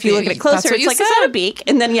thing. But if you look at it closer, it's like, is that a beak?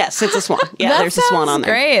 And then, yes, it's a swan. Yeah, there's a swan on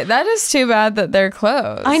there. Great. That is too bad that they're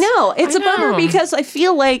closed. I know. It's a bummer because I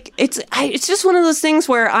feel like it's just one of those things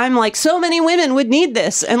where I'm like, so many women would need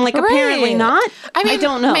this. And like, apparently not. I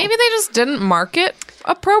don't know. Maybe they just didn't market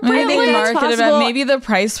appropriately. I think they marketed it. Maybe the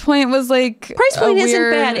price point was like price point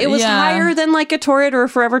isn't bad. It was higher than like a Torrid or a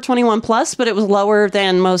Forever 21 Plus, but it was lower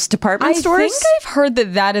than most department stores. I think I've heard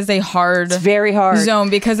that is a hard, it's very hard zone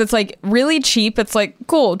because it's like really cheap. It's like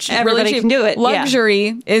cool, everybody really cheap. Can do it.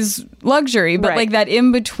 Luxury is luxury, but like that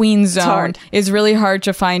in between zone is really hard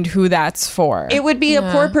to find who that's for. It would be a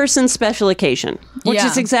poor person's special occasion, which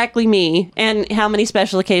is exactly me. And how many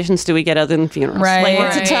special occasions do we get other than funerals? Right,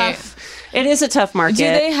 like it's a tough. It is a tough market. Do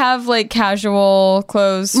they have like casual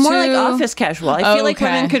clothes More too? like office casual. I feel like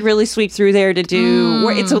women could really sweep through there to do...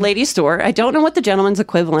 It's a ladies' store. I don't know what the gentleman's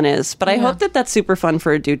equivalent is, but I hope that that's super fun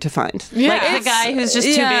for a dude to find. Yeah. Like the guy who's just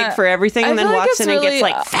too big for everything and then walks in and gets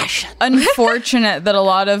like fashion. Unfortunate that a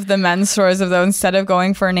lot of the men's stores, though, instead of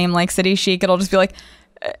going for a name like City Chic, it'll just be like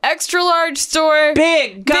extra large store.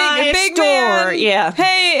 Big guy big store. man. Yeah.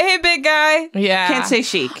 Hey, big guy. Yeah. Can't say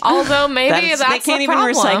chic. Although maybe that's they can't the even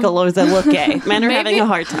problem. recycle or they look gay. Men are having a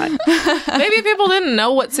hard time. Maybe people didn't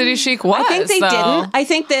know what city chic was. I think they though. didn't. I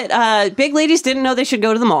think that big ladies didn't know they should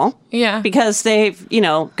go to the mall. Yeah. Because they've,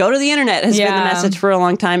 go to the internet has been the Yeah. message for a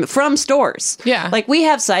long time from stores. Yeah. Like we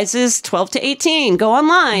have sizes 12 to 18. Go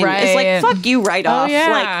online. It's Right. like, fuck you right off. yeah.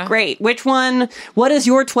 Like, great. Which one? What does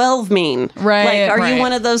your 12 mean? Right, Like, are you right.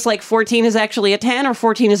 one of those like 14 is actually a 10 or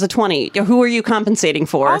 14 is a 20? Who are you compensating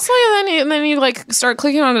for? Also, then you like start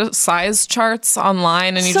clicking on size charts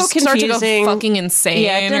online, and you So just start to confusing. go fucking insane.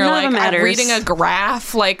 Yeah, You're none of like, it I'm matters. reading a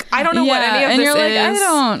graph. Like, I don't know what any of and this you're like, is. I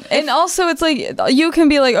don't. And also, it's like you can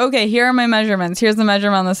be like, okay, here are my measurements. Here's the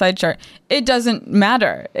measurement on the side chart. It doesn't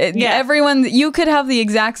matter. Yeah. Everyone, you could have the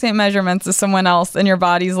exact same measurements as someone else, and your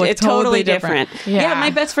bodies look It's totally different. Yeah. Yeah,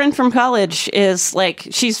 my best friend from college is like,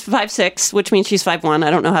 she's 5'6", which means she's 5'1". I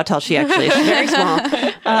don't know how tall she actually is. She's very small.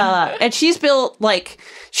 And she's built like,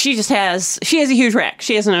 she has a huge rack.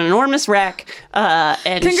 She has an enormous rack.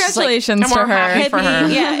 And Congratulations I'm more to her. happy for her.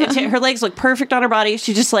 Yeah, her legs look perfect on her body.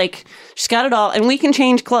 She's got it all. And we can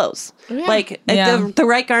change clothes. Like Yeah. the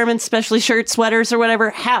right garments, especially shirts, sweaters, or whatever.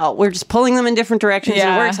 How? We're just pulling them in different directions and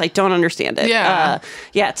it Yeah. works. I don't understand it. Yeah.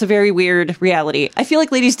 It's a very weird reality. I feel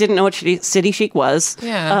like ladies didn't know what city chic was.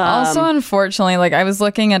 Yeah. Also, unfortunately, like I was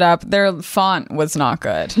looking it up, their font was not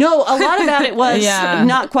good. No, a lot about it was Yeah.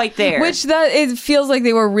 not quite there. Which it feels like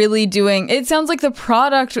they were really doing. It sounds like the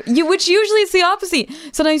product, which usually it's the opposite.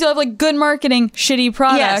 Sometimes you'll have like good marketing, shitty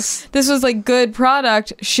products. Yes. This was like good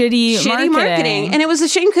product, shitty marketing. And it was a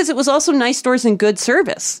shame because it was also nice stores and good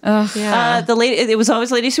service. Yeah. It was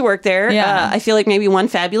always ladies who worked there. Yeah. I feel like maybe one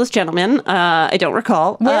fabulous gentleman. I don't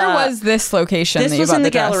recall. Where was this location? this that you was bought in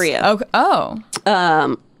the dress? Galleria. Oh.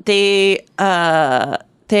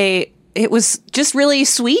 It was just really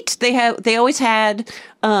sweet. They always had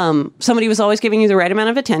somebody was always giving you the right amount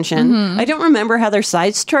of attention. I don't remember how their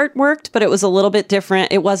size chart worked, but it was a little bit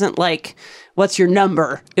different. It wasn't like, what's your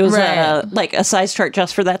number? It was Right. like a size chart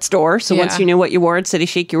just for that store. So once Yeah. you knew what you wore at City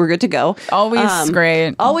Chic, you were good to go. Always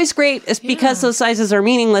great. Always great. It's because those sizes are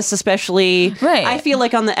meaningless, especially Right. I feel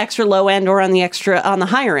like on the extra low end or on the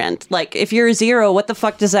higher end. Like if you're a 0, what the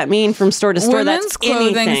fuck does that mean from store to store? Women's That's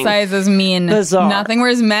clothing anything. sizes mean Bizarre. nothing.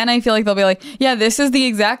 Whereas men, I feel like they'll be like, yeah, this is the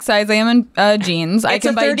exact size I am in jeans. I It's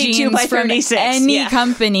can a buy 32 jeans by from 36, any yeah.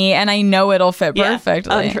 company and I know it'll fit Yeah.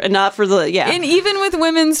 perfectly. Not for the And even with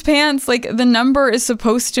women's pants, like the number is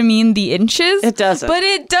supposed to mean the inches. It doesn't. But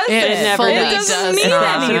it doesn't. It never It does. doesn't It mean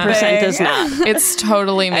does anything. not. 2% does not. It's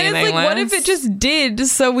totally And meaningless. it's like, what if it just did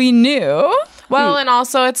so we knew? Well, and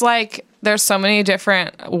also it's like there's so many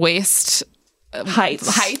different waist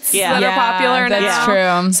heights Yeah. that are popular now. that's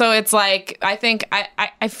true. So it's like I think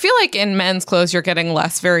I feel like in men's clothes you're getting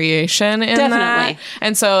less variation in Definitely. that.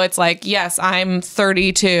 And so it's like, yes, I'm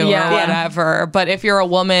 32 Yeah. or whatever. But if you're a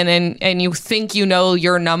woman and you think you know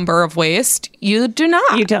your number of waist, you do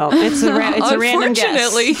not. You don't. It's a random guess.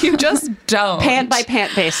 Unfortunately, you just don't. Pant by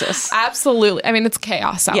pant basis. Absolutely. I mean, it's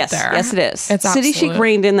chaos out Yes, there. yes, it is. It's City Chic absolute.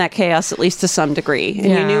 reigned in that chaos at least to some degree, and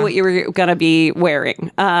you Yeah. knew what you were going to be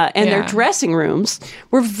wearing. And their Yeah. dressing rooms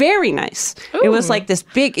were very nice. It was like this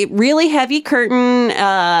big, really heavy curtain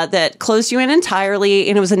that closed you in entirely,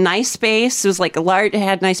 and it was a nice space. It was like a large. It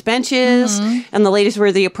had nice benches, and the ladies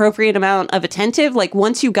were the appropriate amount of attentive. Like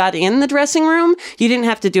once you got in the dressing room, you didn't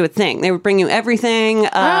have to do a thing. They would bring you everything.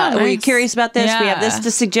 Were you nice. curious about this? We have this Yeah.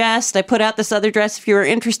 to suggest. I put out this other dress if you were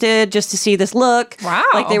interested, just to see this look. Wow.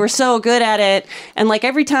 Like they were so good at it. And like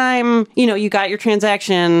every time, you got your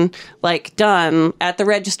transaction like done at the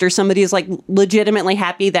register, somebody is like legitimately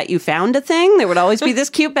happy that you found a thing. There would always be this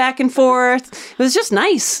cute back and forth. It was just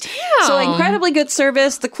nice. So incredibly good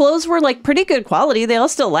service. The clothes were like pretty good quality. They all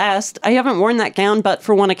still last. I haven't worn that gown but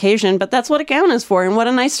for one occasion, but that's what a gown is for. And what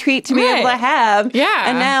a nice treat to be able to Right. have. Yeah.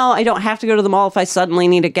 And now I don't have to go to the mall if I suddenly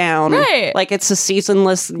need a gown. Right. Like it's a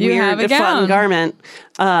seasonless, have weird, a fun gown. garment.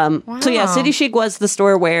 So yeah, City Chic was the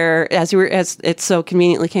store where, as it so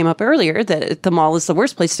conveniently came up earlier, that the mall is the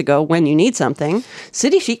worst place to go when you need something.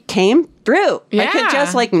 City Chic came through. I could Yeah.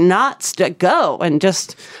 just like not go and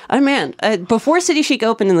just, before City Chic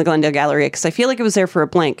opened in the Glendale Galleria, because I feel like it was there for a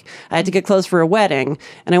blink, I had to get clothes for a wedding,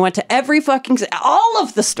 and I went to all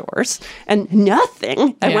of the stores, and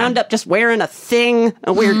nothing. I Yeah. wound up just wearing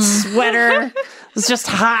a weird sweater. It was just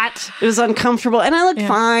hot. It was uncomfortable, and I looked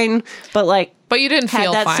fine, but like, But you didn't had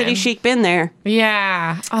feel that fine. City Chic been there,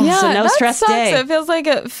 Yeah. Oh, Yeah, So no that stress sucks. day. It feels like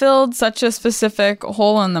it filled such a specific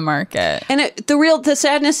hole in the market. and the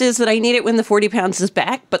sadness is that I need it when the 40 pounds is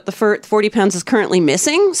back, but the 40 pounds is currently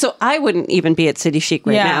missing. So I wouldn't even be at City Chic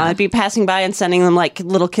right Yeah. now. I'd be passing by and sending them like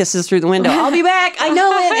little kisses through the window. I'll be back. I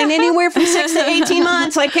know it. And anywhere from 6 to 18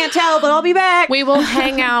 months. I can't tell, but I'll be back. We will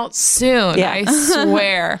hang out soon. Yeah. I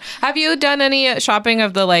swear. Have you done any shopping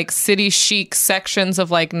of the like City Chic sections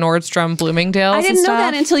of like Nordstrom, Bloomingdale's? I didn't know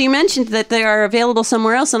that until you mentioned that they are available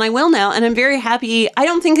somewhere else, and I will now. And I'm very happy. I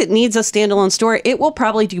don't think it needs a standalone store. It will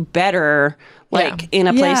probably do better, like in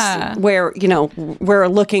a place Yeah. where we're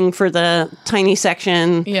looking for the tiny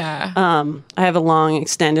section. Yeah. I have a long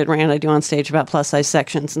extended rant I do on stage about plus size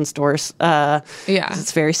sections in stores. Yeah.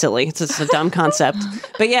 It's very silly. It's just a dumb concept.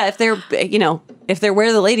 But yeah, if they're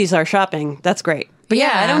where the ladies are shopping, that's great. But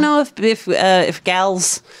yeah, Yeah. I don't know if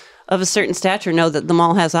gals of a certain stature know that the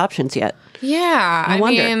mall has options yet. Yeah. I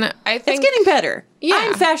wonder. mean, I think It's getting better. Yeah.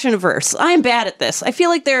 I'm fashion averse. I'm bad at this. I feel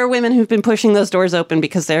like there are women who've been pushing those doors open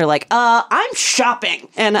because they're like, I'm shopping.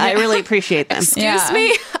 And I really appreciate them. Excuse Yeah.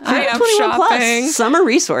 me. I am 21 shopping. plus, summer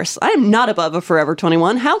resource. I am not above a Forever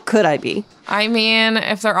 21. How could I be? I mean,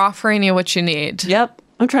 if they're offering you what you need. Yep.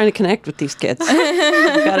 I'm trying to connect with these kids.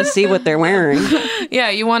 Got to see what they're wearing. Yeah,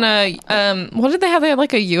 you want to, what did they have? They had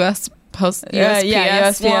like a USPS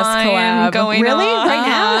USPS line collab. going Really? on. Right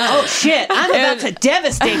now? Oh, shit. I'm about to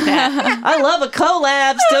devastate that. I love a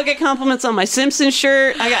collab. Still get compliments on my Simpsons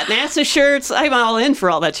shirt. I got NASA shirts. I'm all in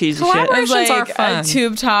for all that cheesy shit. Collaborations It's like are fun. a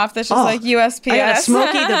tube top that's just Oh, like USPS. I got a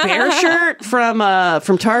Smokey the Bear shirt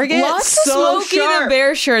from Target. Lots It's of so Smokey sharp. the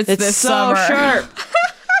Bear shirts It's this so summer. sharp.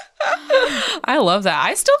 I love that.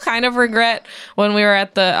 I still kind of regret when we were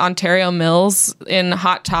at the Ontario Mills in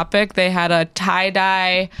Hot Topic, they had a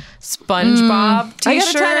tie-dye SpongeBob I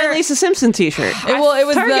t-shirt. got a tie-dye Lisa Simpson t-shirt. It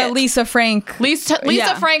was the Target. Lisa Frank. Lisa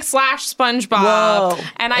Yeah. Frank / SpongeBob. Whoa.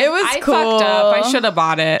 And It was I cool. fucked up. I should have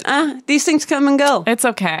bought it. These things come and go. It's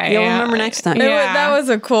okay. You'll remember next time. That was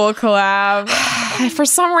a cool collab. For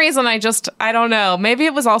some reason, I don't know. Maybe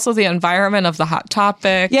it was also the environment of the Hot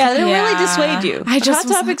Topic. Yeah, they really Yeah. dissuade you. I just Hot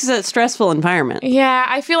was Topic's a stressful environment. Yeah,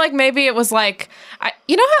 I feel like maybe it was like,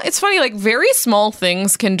 you know how it's funny, like very small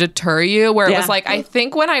things can deter you, where it Yeah. was like, I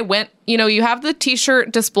think when I went, you have the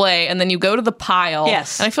t-shirt display and then you go to the pile.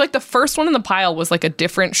 Yes. And I feel like the first one in the pile was like a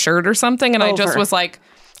different shirt or something. And I just Over. was like,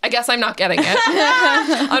 I guess I'm not getting it.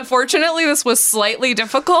 Unfortunately, this was slightly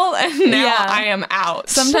difficult and now Yeah. I am out.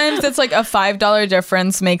 Sometimes it's like a $5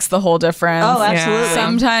 difference makes the whole difference. Oh, absolutely.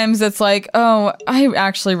 Sometimes it's like, oh, I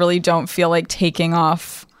actually really don't feel like taking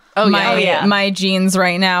off my jeans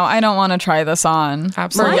right now. I don't want to try this on.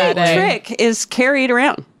 Absolutely. My Forget it. trick is carry it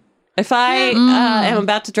around. If I am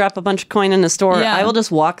about to drop a bunch of coin in the store, Yeah. I will just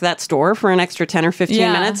walk that store for an extra 10 or 15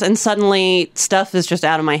 Yeah. minutes, and suddenly stuff is just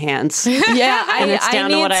out of my hands. Yeah, And it's down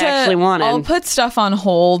to what I actually wanted. I'll put stuff on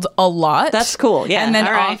hold a lot. That's cool. Yeah. And then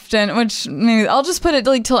all right. often, which maybe I'll just put it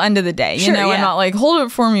like till end of the day, Sure, and yeah. not like hold it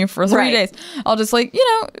for me for 3 Right. days. I'll just like,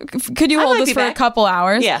 could you I hold might this be for a back. couple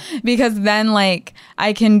hours? Yeah. Because then like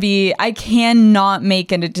I cannot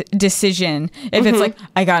make a decision if it's like,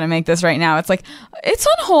 I got to make this right now. It's like, it's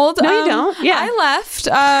on hold. No, you don't. Yeah. I left.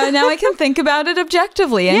 Now I can think about it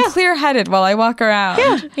objectively and Yeah. clear headed while I walk around.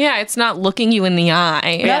 Yeah. Yeah, it's not looking you in the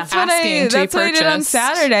eye. That's what asking to be that's what I did on purchased.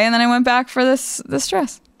 Saturday, and then I went back for this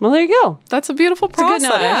dress. Well, there you go. That's a beautiful It's a process.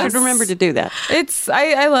 good note. I should remember to do that.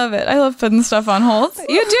 I love it. I love putting stuff on hold.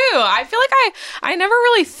 You do. I feel like I never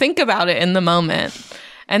really think about it in the moment.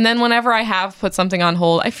 And then whenever I have put something on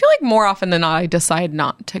hold, I feel like more often than not, I decide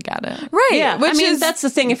not to get it. Right. Yeah, Which I mean, is that's the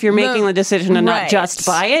thing. If you're making the decision to not Right. just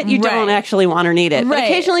buy it, you don't Right. actually want or need it. But Right.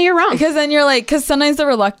 occasionally you're wrong. Because then you're like, because sometimes the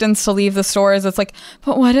reluctance to leave the stores, it's like,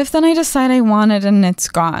 but what if then I decide I want it and it's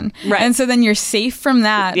gone? Right. And so then you're safe from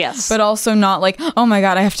that. Yes. But also not like, oh my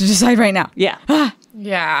God, I have to decide right now. Yeah.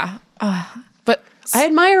 Yeah. But I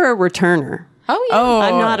admire a returner. oh yeah. Oh,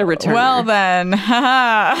 I'm not a returner. Well then,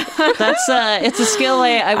 That's it's a skill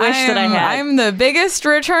I wish that I had. I'm the biggest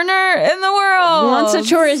returner in the world. Once a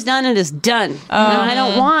chore is done, it is done. No,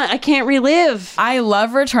 I can't relive. I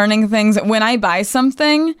love returning things. When I buy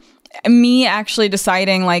something, me actually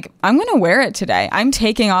deciding like, I'm going to wear it today. I'm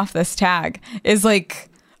taking off this tag is like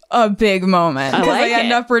a big moment. Because like I end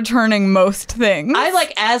it. up returning most things. I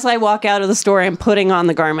like as I walk out of the store, I'm putting on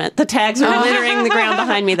the garment. The tags are littering the ground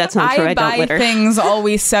behind me. That's not true. I don't buy litter. things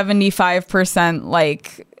always 75%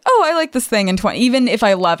 like, oh, I like this thing, and 20, even if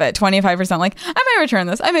I love it, 25% like, I might return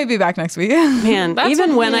this. I may be back next week. Man,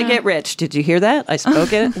 even when I get rich, did you hear that? I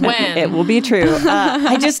spoke it. When? It will be true.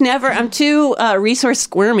 I just never, I'm too resource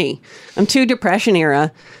squirmy. I'm too depression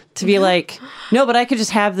era to be like, no, but I could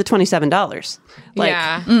just have the $27. Like,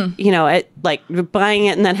 Yeah. you know, like buying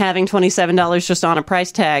it and then having $27 just on a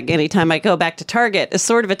price tag anytime I go back to Target is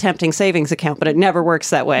sort of a tempting savings account, but it never works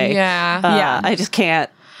that way. Yeah. I just can't.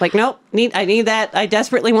 Like, nope, I need that. I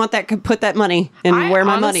desperately want that, could put that money in where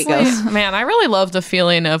my money goes. Man, I really love the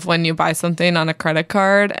feeling of when you buy something on a credit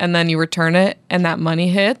card and then you return it and that money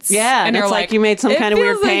hits. Yeah, and you're it's like you made some kind of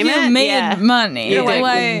weird feels like payment. You made yeah. money. You're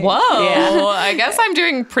like, whoa, Yeah. I guess I'm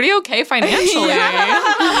doing pretty okay financially.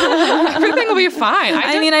 Everything will be fine.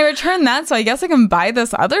 I mean, I returned that, so I guess I can buy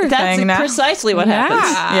this other That's thing now. precisely what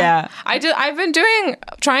happens. Yeah. I've been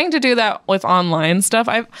trying to do that with online stuff.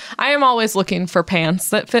 I am always looking for pants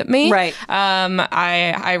that fit me. Right.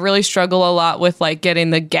 I really struggle a lot with like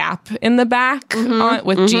getting the gap in the back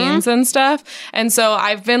with jeans and stuff. And so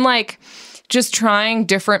I've been like just trying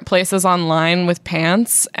different places online with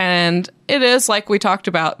pants, and it is, like we talked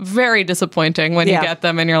about, very disappointing when you Yeah. get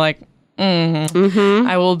them and you're like,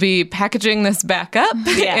 I will be packaging this back up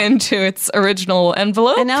Yeah. into its original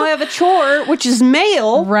envelope. And now I have a chore, which is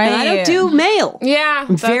mail. Right. And I don't do mail. yeah,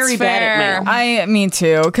 I'm that's very bad at fair. mail. Me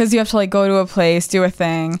too, because you have to like go to a place, do a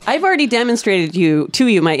thing. I've already demonstrated to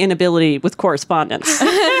you my inability with correspondence.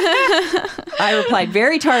 I replied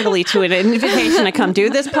very tardily to an invitation to come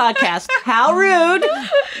do this podcast. How rude.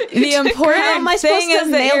 The How important am I supposed thing to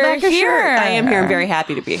is that mail you're back a here. shirt? I am here. I'm very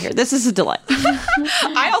happy to be here. This is a delight.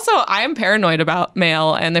 I am paranoid about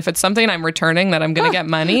mail, and if it's something I'm returning that I'm going to get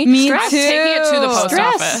money, Me I'm too. taking it to the post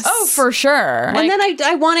Stress. office. Oh, for sure. And then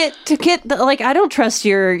I want it to get, I don't trust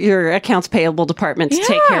your accounts payable department to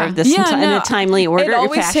take care of this in a timely order It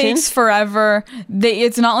always fashion. takes forever.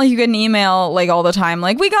 It's not like you get an email like all the time,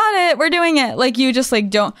 like, we got it, we're doing it. Like, you just like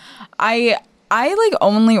don't. I like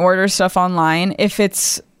only order stuff online if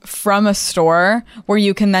it's from a store where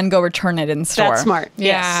you can then go return it in store. That's smart.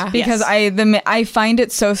 Yeah. Yes. Because Yes. I find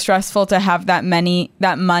it so stressful to have that money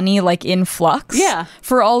like in flux. Yeah.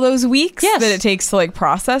 For all those weeks Yes. that it takes to like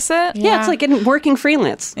process it. Yeah, it's like working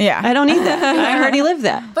freelance. Yeah. I don't need that. I already live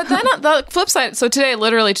that. But then on the flip side, so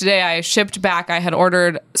literally today, I shipped back. I had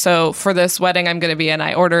ordered, so for this wedding I'm going to be in,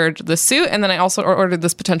 I ordered the suit, and then I also ordered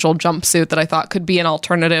this potential jumpsuit that I thought could be an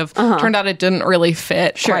alternative. Turned out it didn't really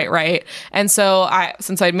fit quite right. And so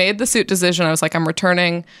since I made the suit decision, I was like, I'm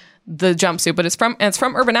returning the jumpsuit, but it's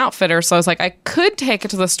from Urban Outfitters. So I was like, I could take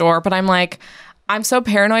it to the store, but I'm like, I'm so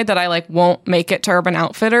paranoid that I like won't make it to Urban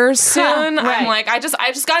Outfitters soon. Right. I'm like, I just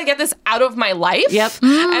got to get this out of my life. Yep.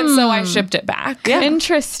 And so I shipped it back.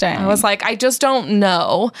 Interesting. I was like, I just don't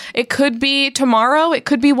know. It could be tomorrow. It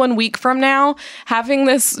could be 1 week from now. Having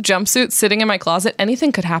this jumpsuit sitting in my closet,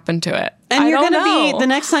 anything could happen to it. And I you're don't going to be, know. the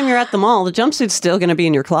next time you're at the mall, the jumpsuit's still going to be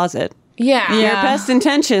in your closet. Yeah. Your best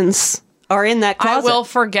intentions are in that I closet. will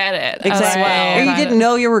forget it. Exactly. As well. Or you didn't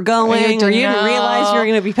know you were going, or you didn't know. realize you were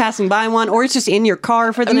going to be passing by one, or it's just in your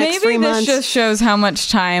car for the next 3 Maybe this months. just shows how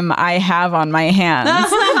much time I have on my hands.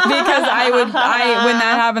 Because when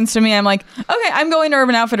that happens to me, I'm like, okay, I'm going to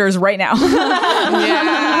Urban Outfitters right now.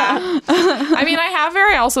 Yeah. I mean, I have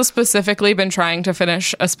also specifically been trying to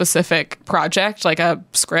finish a specific project, like a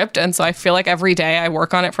script. And so I feel like every day I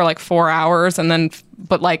work on it for like 4 hours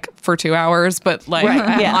but like for 2 hours, but like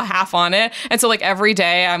Right, yeah. a half on it. And so like every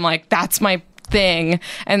day I'm like, that's my thing.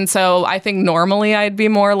 And so I think normally I'd be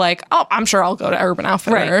more like, oh, I'm sure I'll go to Urban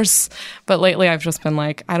Outfitters. But lately I've just been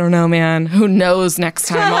like, I don't know, man. Who knows next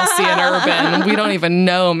time I'll see an Urban? We don't even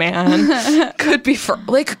know, man. Could be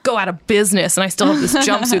they could go out of business and I still have this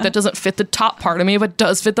jumpsuit that doesn't fit the top part of me, but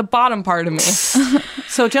does fit the bottom part of me.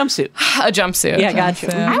 So jumpsuit. A jumpsuit. Yeah, got you.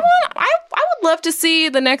 I would love to see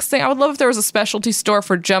the next thing. I would love if there was a specialty store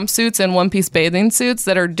for jumpsuits and one-piece bathing suits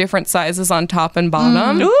that are different sizes on top and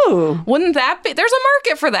bottom. Ooh. Wouldn't that be? There's a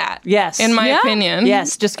market for that. Yes. In my opinion.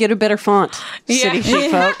 Yes, just get a better font, city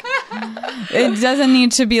chic folk. It doesn't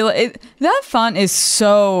need to be that font is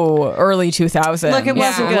so early 2000. Look, it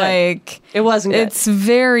wasn't good. Like, It wasn't good. it's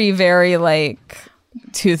very, very like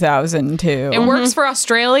 2002. It works for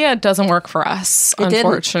Australia. It doesn't work for us, It didn't.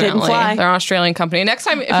 unfortunately. Didn't fly. They're an Australian company. Next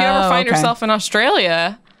time, if you ever find okay. yourself in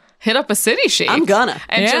Australia, hit up a City Chic. I'm gonna.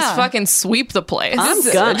 And Yeah. just fucking sweep the place. I'm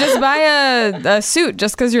gonna. Just buy a suit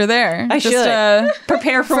just because you're there. I just, should.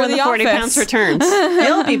 Prepare for when the the 40 office. pounds returns.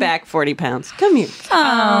 You'll be back 40 pounds. Come here.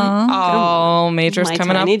 Oh, Major's My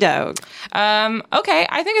coming tiny up. dog. Okay,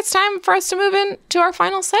 I think it's time for us to move into our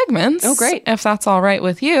final segments. Oh, great. If that's all right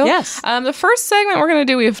with you. Yes. The first segment we're going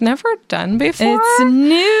to do we've never done before. It's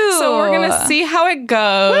new. So we're going to see how it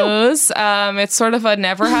goes. It's sort of a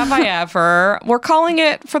never have I ever. We're calling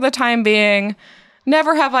it, for the time being,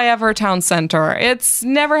 Never Have I Ever Town Center. It's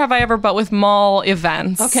Never Have I Ever, but with mall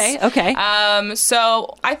events. Okay.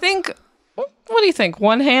 So I think What do you think?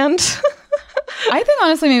 One hand? I think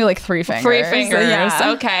honestly maybe like 3 fingers. 3 fingers.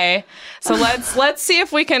 Yeah. Okay. So let's see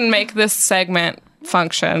if we can make this segment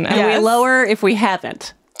function. And Yes. we lower if we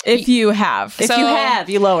haven't. If you have. If you have,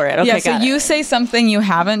 you lower it. Okay, yeah, so got you it. say something you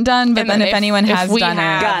haven't done, but And then if anyone has we done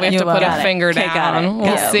have, it, we you have to put lower a it. finger Okay, got down. it. We'll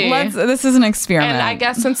Yeah. see. This is an experiment. And I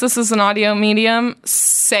guess since this is an audio medium,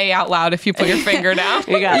 say out loud if you put your finger down.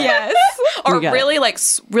 You got it. Yes. Or You got really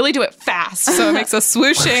really do it fast so it makes a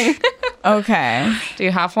swooshing. Okay. Do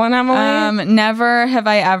you have one, Emily? Never have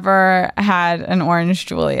I ever had an Orange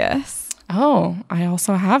Julius. Oh, I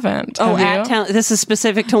also haven't. Oh, Have at you? town. This is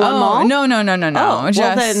specific to one mall? No. Oh, well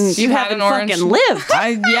Just, then you had haven't an orange- fucking lived.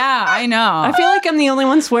 I know. I feel like I'm the only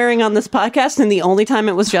one swearing on this podcast, and the only time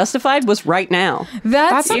it was justified was right now.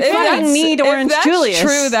 That's If if you that's- need if Orange that's Julius.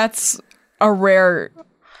 true, that's a rare.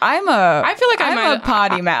 I feel like I'm a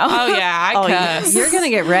potty mouth. Oh yeah, I cuss. You're gonna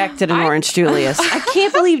get wrecked at an Orange Julius. I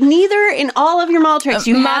can't believe neither in all of your mall tricks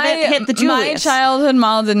you haven't hit the Julius. My childhood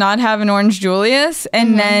mall did not have an Orange Julius,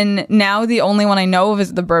 and then now the only one I know of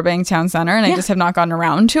is the Burbank Town Center, and I just have not gotten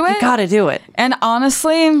around to it. Gotta do it. And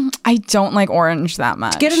honestly, I don't like orange that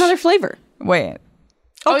much. Get another flavor. Wait.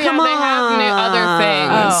 Oh yeah, come they have new other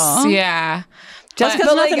things. Oh. Yeah. Just But-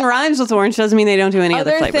 because nothing rhymes with orange doesn't mean they don't do any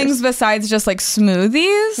other Other flavors. things besides just like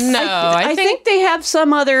smoothies? No, I think they have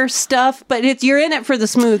some other stuff, but you're in it for the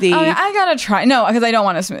smoothie. Oh, yeah, I gotta try. No, because I don't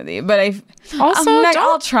want a smoothie, but Also,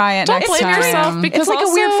 I'll try it don't next blame time. yourself because It's like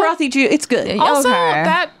also, a weird frothy juice. It's good. Also,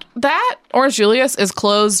 Okay. that Orange Julius is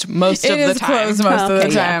closed most It of is the time. closed most of Okay,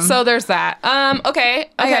 the yeah. time. So there's that. Okay.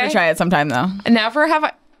 I gotta try it sometime though. Never have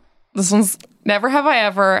I. This one's never have I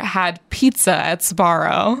ever had pizza at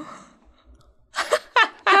Sbarro.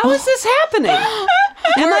 How is this happening?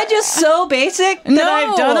 Am I just so basic that No.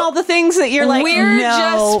 I've done all the things that you're like, We're no,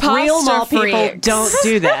 just real pasta mall people freaks." don't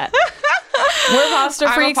do that. We're pasta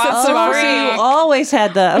I'm a freaks at pasta Sbarro. freak. You always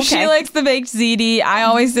had the, okay, She likes the baked ziti. I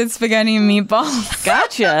always did spaghetti and meatballs.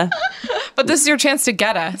 gotcha. But this is your chance to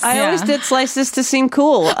get us. I Yeah. always did slices to seem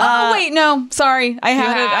cool. Oh wait, no, sorry. I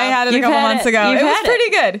had it a You've couple had months it. ago. You've It was had it. pretty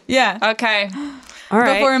good. Yeah. Okay. All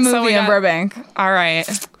right. Before a movie So we in got- Burbank. All right.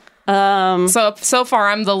 So far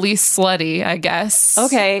I'm the least slutty, I guess.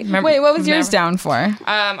 Okay. Remember- Wait, what was yours never- down for?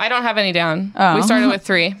 I don't have any down. Oh. We started with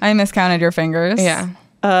 3. I miscounted your fingers. Yeah.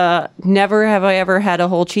 Never have I ever had a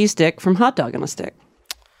whole cheese stick from Hot Dog on a Stick.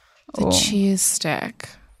 The cheese stick.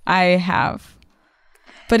 I have.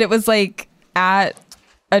 But it was like at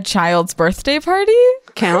a child's birthday party.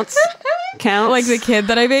 Counts. Counts. Like the kid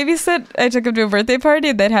that I babysit, I took him to a birthday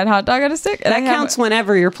party. They'd had hot dog on a stick. And that I had- counts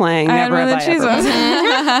whenever you're playing. I had Never one of have the I cheese ever.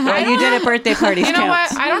 ones. What you did at birthday parties You know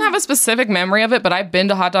counts. what? I don't have a specific memory of it, but I've been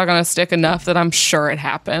to Hot Dog on a Stick enough that I'm sure it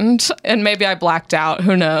happened. And maybe I blacked out.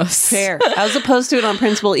 Who knows? Fair. I was opposed to it on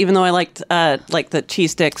principle, even though I liked like the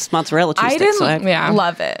cheese sticks, mozzarella cheese I sticks. didn't So Yeah.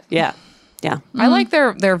 love it. yeah. I like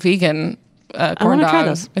their vegan corn wanna dog. try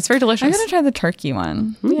those. It's very delicious. I'm going to try the turkey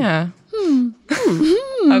one. Yeah.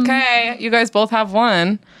 Okay. You guys both have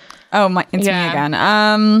one. Oh, it's me Yeah.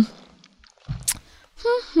 again.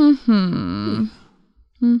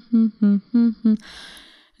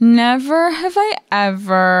 Never have I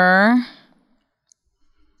ever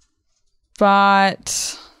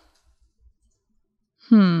bought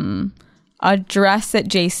a dress at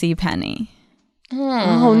JCPenney.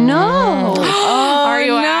 Oh no. Are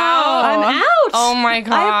you out? I'm out. Oh my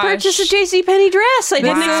gosh. I purchased a JCPenney dress. I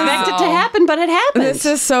didn't Wow. expect it to happen, but it happened. This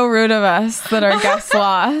is so rude of us that our guest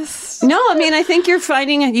lost. No, I mean, I think you're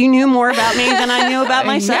finding you knew more about me than I knew about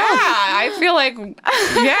myself. Yeah, I feel like,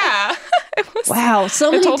 yeah. It was, Wow, so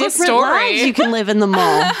many told a different story. lives you can live in the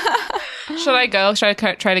mall. Should I go? Should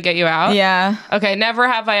I try to get you out? Yeah. Okay, never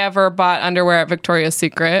have I ever bought underwear at Victoria's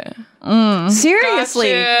Secret.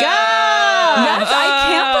 Seriously, Gotcha. God. I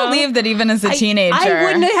can't believe that even as a teenager. I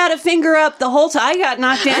wouldn't have had a finger up the whole time. I got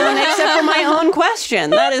knocked down except for my own question.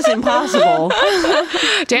 That is impossible.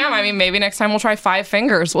 Damn, I mean, maybe next time we'll try 5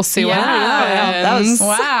 fingers. We'll see what Yeah. happens. That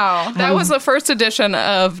was- Wow. That was the first edition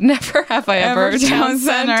of Never Have I Ever Ever Town Town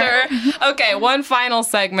Center. Okay, one final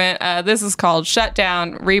segment. This is called Shut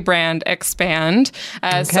Down, Rebrand, Expand. So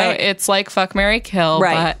Okay. it's like Fuck, Marry, Kill,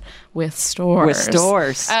 Right. but with stores. With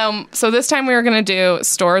stores. So this time we were going to do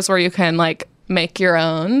stores where you can like make your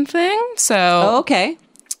own thing. So Okay.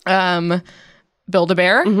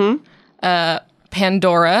 Build-A-Bear,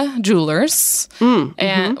 Pandora Jewelers,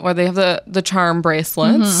 and where they have the charm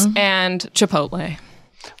bracelets, and Chipotle.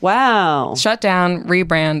 Wow. Shut down,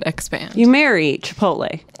 rebrand, expand. You marry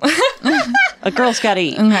Chipotle. A girl's got to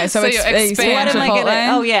eat. Okay, so, So it's you it's expand What am I Chipotle.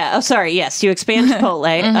 gonna? Oh yeah. Oh sorry. Yes, you expand Chipotle.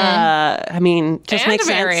 I mean, just and makes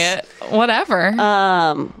marry sense. it, whatever.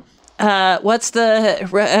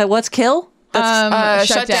 What's kill?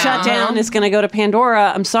 Shut down. Shut down is going to go to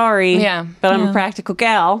Pandora. I'm sorry. Yeah. But I'm a practical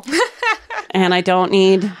gal. And I don't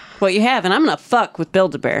need what you have. And I'm going to fuck with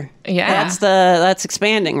Build-A-Bear. Yeah. That's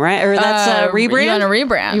expanding, right? Or that's rebrand? You want to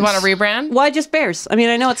rebrand? You want to rebrand? Why just bears? I mean,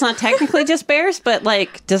 I know it's not technically just bears, but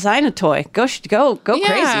like design a toy. Go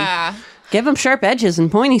Yeah. crazy. Give them sharp edges and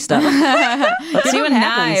pointy stuff. Let's see what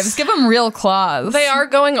happens. Knives. Give them real claws. They are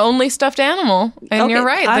going only stuffed animal. And Okay, you're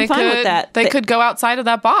right. I'm they fine could, with that. They could go outside of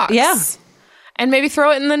that box. Yeah. And maybe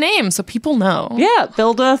throw it in the name so people know. Yeah,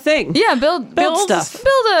 build a thing. Yeah, build stuff.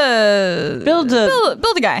 Build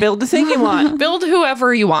a guy. Build the thing you want. Build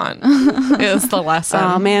whoever you want is the lesson.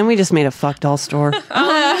 Oh man, we just made a fuck doll store.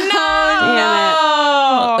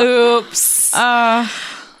 Oh, oops.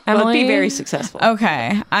 It'll Emily? be very successful.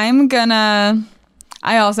 Okay,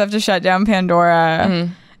 I also have to shut down Pandora.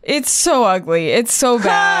 It's so ugly. It's so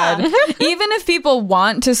bad. Even if people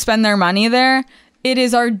want to spend their money there, it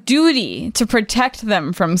is our duty to protect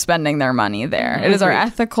them from spending their money there. It is our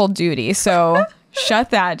ethical duty. So shut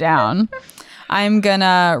that down. I'm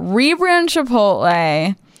gonna rebrand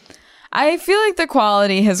Chipotle. I feel like the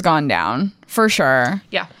quality has gone down for sure.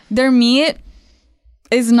 Yeah. Their meat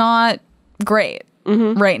is not great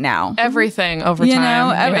right now. Everything over You time.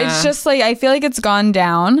 know, Yeah. it's just like I feel like it's gone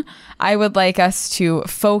down. I would like us to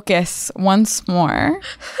focus once more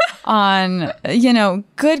on,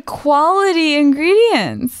 good quality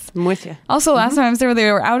ingredients. I'm with you. Also, last time I was there,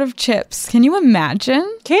 they were out of chips. Can you imagine?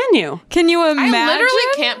 Can you? Can you imagine? I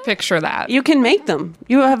literally can't picture that. You can make them.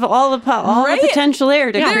 You have all the Right? the potential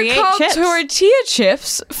there to They're create called chips. tortilla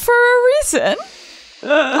chips for a reason.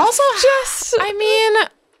 Also, I mean,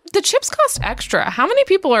 the chips cost extra. How many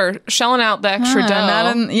people are shelling out the extra dough?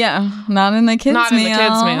 Not in the kids' Not meal. in the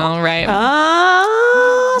kids' meal, right?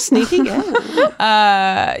 Sneaky guy.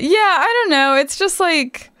 Yeah, I don't know. It's just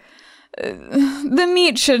like the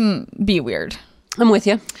meat shouldn't be weird. I'm with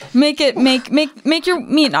you. Make your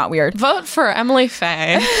meat not weird. Vote for Emily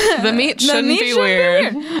Faye. The meat shouldn't be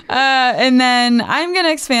weird. And then I'm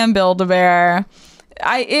gonna expand Build-A-Bear.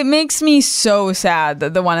 It makes me so sad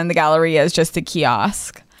that the one in the Galleria is just a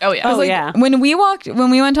kiosk. Oh, yeah. Oh, yeah. When we went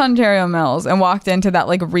to Ontario Mills and walked into that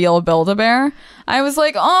like real Build-A-Bear, I was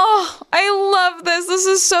like, oh, I love this. This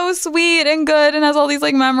is so sweet and good and has all these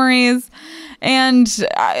like memories. And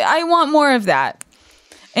I want more of that.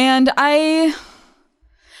 And I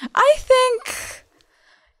think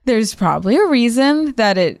there's probably a reason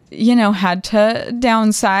that it, had to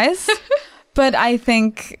downsize. But I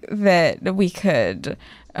think that we could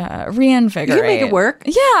reinvigorate. You can make it work.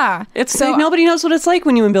 Yeah. It's like nobody knows what it's like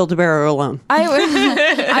when you and Build-A-Bear are alone. I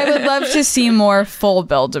would love to see more full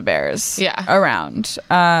Build-A-Bears around.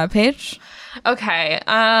 Paige? Okay.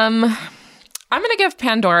 I'm going to give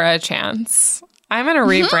Pandora a chance. I'm going to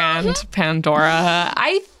rebrand Pandora.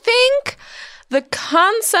 I think the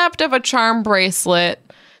concept of a charm bracelet,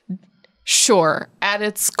 sure, at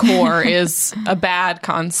its core is a bad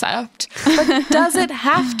concept. But does it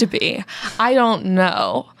have to be? I don't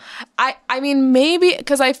know. I mean, maybe,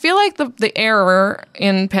 because I feel like the error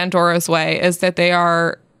in Pandora's way is that they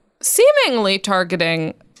are seemingly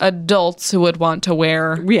targeting adults who would want to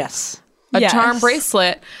wear Yes. a charm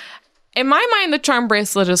bracelet. In my mind, the charm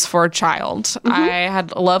bracelet is for a child. I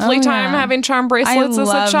had a lovely time having charm bracelets as a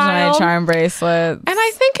loved child. my charm bracelets. And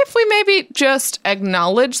I think if we maybe just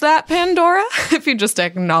acknowledge that, Pandora, if you just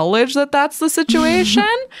acknowledge that that's the situation,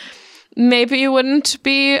 maybe you wouldn't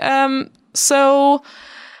be so,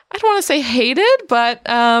 I don't want to say hated, but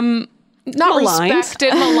not Maligned.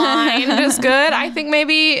 respected, maligned is good. I think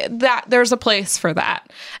maybe that there's a place for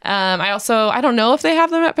that. I don't know if they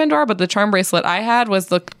have them at Pandora, but the charm bracelet I had was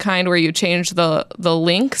the kind where you change the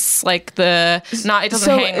links, like it doesn't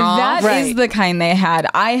hang off. That is the kind they had.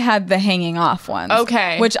 I had the hanging off ones.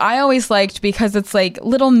 Okay. Which I always liked because it's like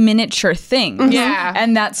little miniature things. Yeah.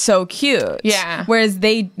 And that's so cute. Yeah. Whereas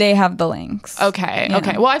they have the links. Okay.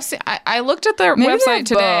 Well, I looked at their Maybe they're website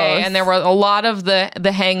today, both. and there were a lot of the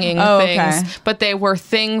hanging things, okay. but they were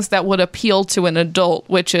things that would appeal to an adult,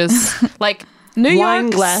 which is like New Wine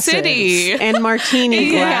York glasses City. and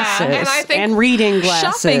martini Yeah, glasses and I think reading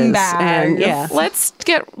glasses. shopping bags. And, yeah. Let's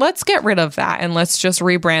get rid of that and let's just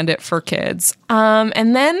rebrand it for kids.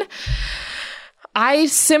 And then I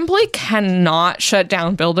simply cannot shut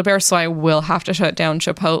down Build-A-Bear, so I will have to shut down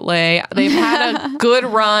Chipotle. They've had a good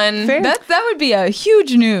run. That would be a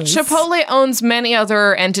huge news. Chipotle owns many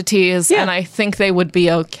other entities, Yeah. and I think they would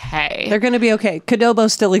be okay. They're going to be okay.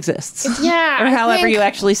 Qdoba still exists. Yeah, Or I however think you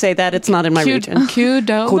actually say that. It's not in my region.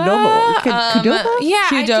 Qdoba. Qdoba? Yeah,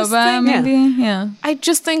 Qdoba, maybe. Yeah. I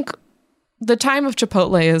just think the time of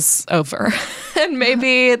Chipotle is over. And and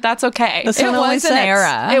maybe that's okay. The sun always was an sets.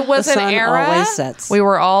 era. It was The an sun era. always sets. We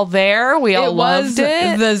were all there. We all It was loved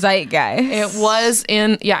it. the zeitgeist. It was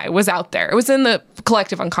it was out there. It was in the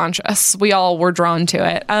collective unconscious. We all were drawn to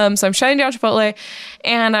it. So I'm shutting down Chipotle,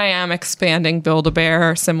 and I am expanding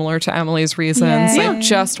Build-A-Bear, similar to Emily's reasons. Yay. I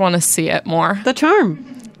just want to see it more. The charm.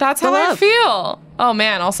 That's how I love. feel. Oh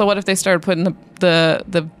man! Also, what if they started putting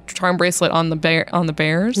the charm bracelet on the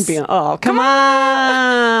bears? Oh, come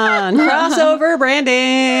on. Crossover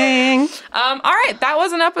branding. All right, that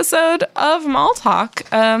was an episode of Mall Talk.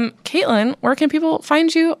 Caitlin, where can people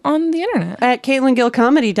find you on the internet? At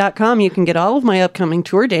CaitlinGillComedy.com, you can get all of my upcoming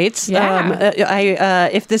tour dates. Yeah.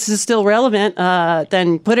 If this is still relevant,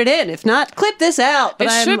 then put it in. If not, clip this out. But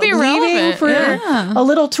It should be I'm leaving relevant, for a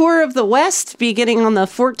little tour of the West, beginning on the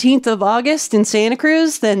 14th of August in Santa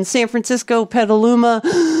Cruz, then San Francisco, Petaluma,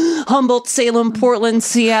 Humboldt, Salem, Portland,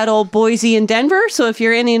 Seattle, Boise, and Denver. So if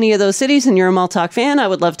you're in any of those cities and you're a Mall Talk fan, I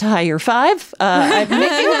would love to hire 5. I'm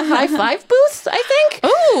making a high five booth, I think.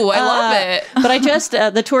 Ooh, I love it. But I just,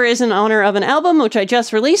 the tour is in honor of an album, which I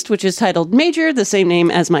just released, which is titled Major, the same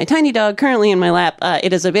name as my tiny dog currently in my lap.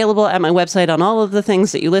 It is available at my website on all of the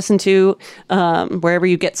things that you listen to, wherever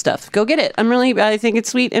you get stuff. Go get it. I think it's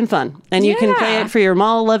sweet and fun. And you can play it for your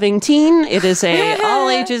mall-loving teen. It is a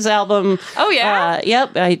all-ages album. Oh, yeah?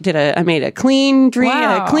 Yep. I made a clean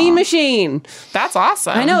Wow. a clean machine. That's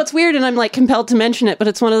awesome. I know it's weird and I'm like compelled to mention it, but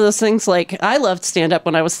it's one of those things like I loved stand up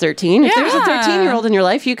when I was 13. If there's a Yeah. 13-year-old in your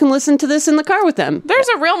life, you can listen to this in the car with them. There's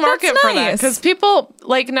a real market That's for that nice. because people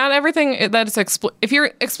like not everything that is if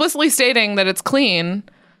you're explicitly stating that it's clean,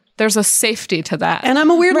 there's a safety to that. And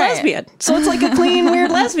I'm a weird Right. lesbian. So it's like a clean,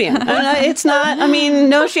 weird lesbian. It's not,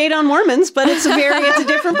 no shade on Mormons, but it's a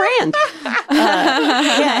different brand.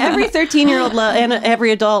 Every 13-year-old and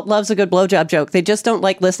every adult loves a good blowjob joke. They just don't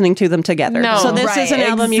like listening to them together. No. So this Right, is an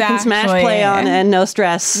album you can smash exactly. play on and no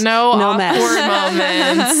stress. no awkward mess.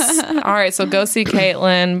 moments. All right, so go see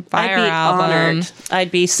Caitlin, buy I'd her be album. honored.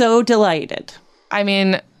 I'd be so delighted. I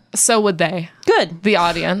mean, so would they, Good. the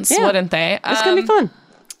audience, Yeah. wouldn't they? It's going to be fun.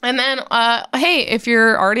 And then, hey, if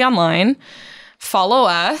you're already online, follow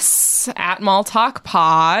us at Mall Talk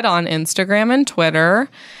Pod on Instagram and Twitter.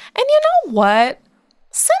 And you know what?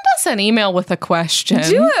 Send us an email with a question.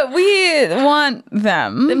 Do it. We want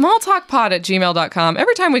them. Malltalkpod@gmail.com.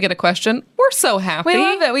 Every time we get a question, we're so happy. We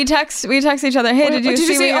love it. We text each other. Hey, did you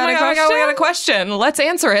see we got a question? we got a question. Let's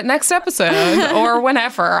answer it next episode or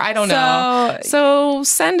whenever. I don't know. So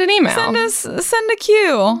send an email. Send a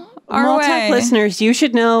cue our Mall way. Talk listeners, you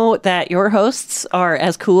should know that your hosts are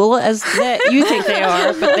as cool as that you think they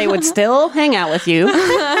are, but they would still hang out with you.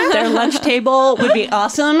 Their lunch table would be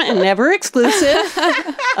awesome and never exclusive.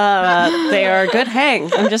 They are a good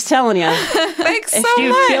hang. I'm just telling you. Thanks If so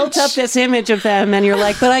you've much. built up this image of them and you're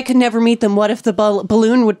like, but I could never meet them. What if the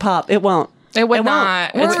balloon would pop? It won't. It would won't.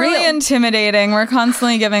 not. We're It's really real. intimidating. We're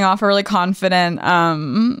constantly giving off a really confident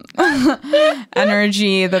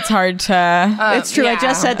energy that's hard to. It's true. I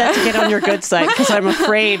just said that to get on your good side because I'm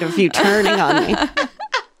afraid of you turning on me.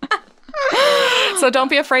 So don't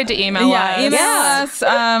be afraid to email us. email us.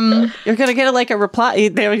 You're going to get a reply.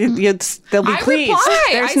 They'll be I pleased. reply.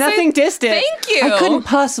 There's I say, nothing distant. "Thank you." I couldn't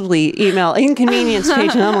possibly inconvenience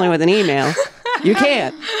Paige and Emily with an email. You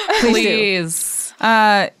can't. Please.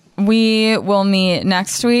 Please. We will meet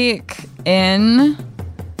next week in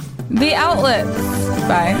the outlets.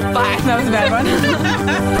 Bye. Bye. That was a bad one.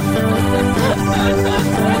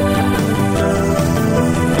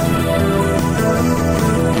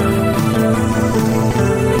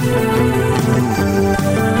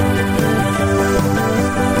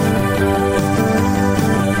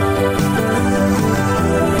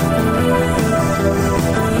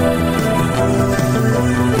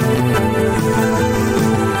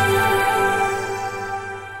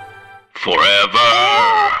 Forever.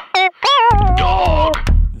 Dog.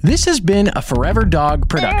 This has been a Forever Dog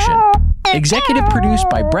production. Executive produced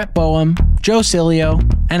by Brett Boehm, Joe Cilio,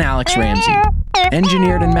 and Alex Ramsey.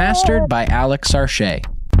 Engineered and mastered by Alex Sarche.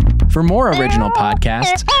 For more original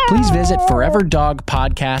podcasts, please visit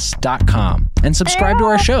foreverdogpodcasts.com and subscribe to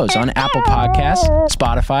our shows on Apple Podcasts,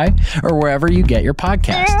 Spotify, or wherever you get your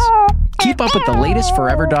podcasts. Keep up with the latest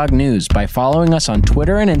Forever Dog news by following us on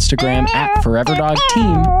Twitter and Instagram at Forever Dog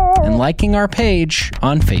Team and liking our page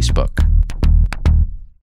on Facebook.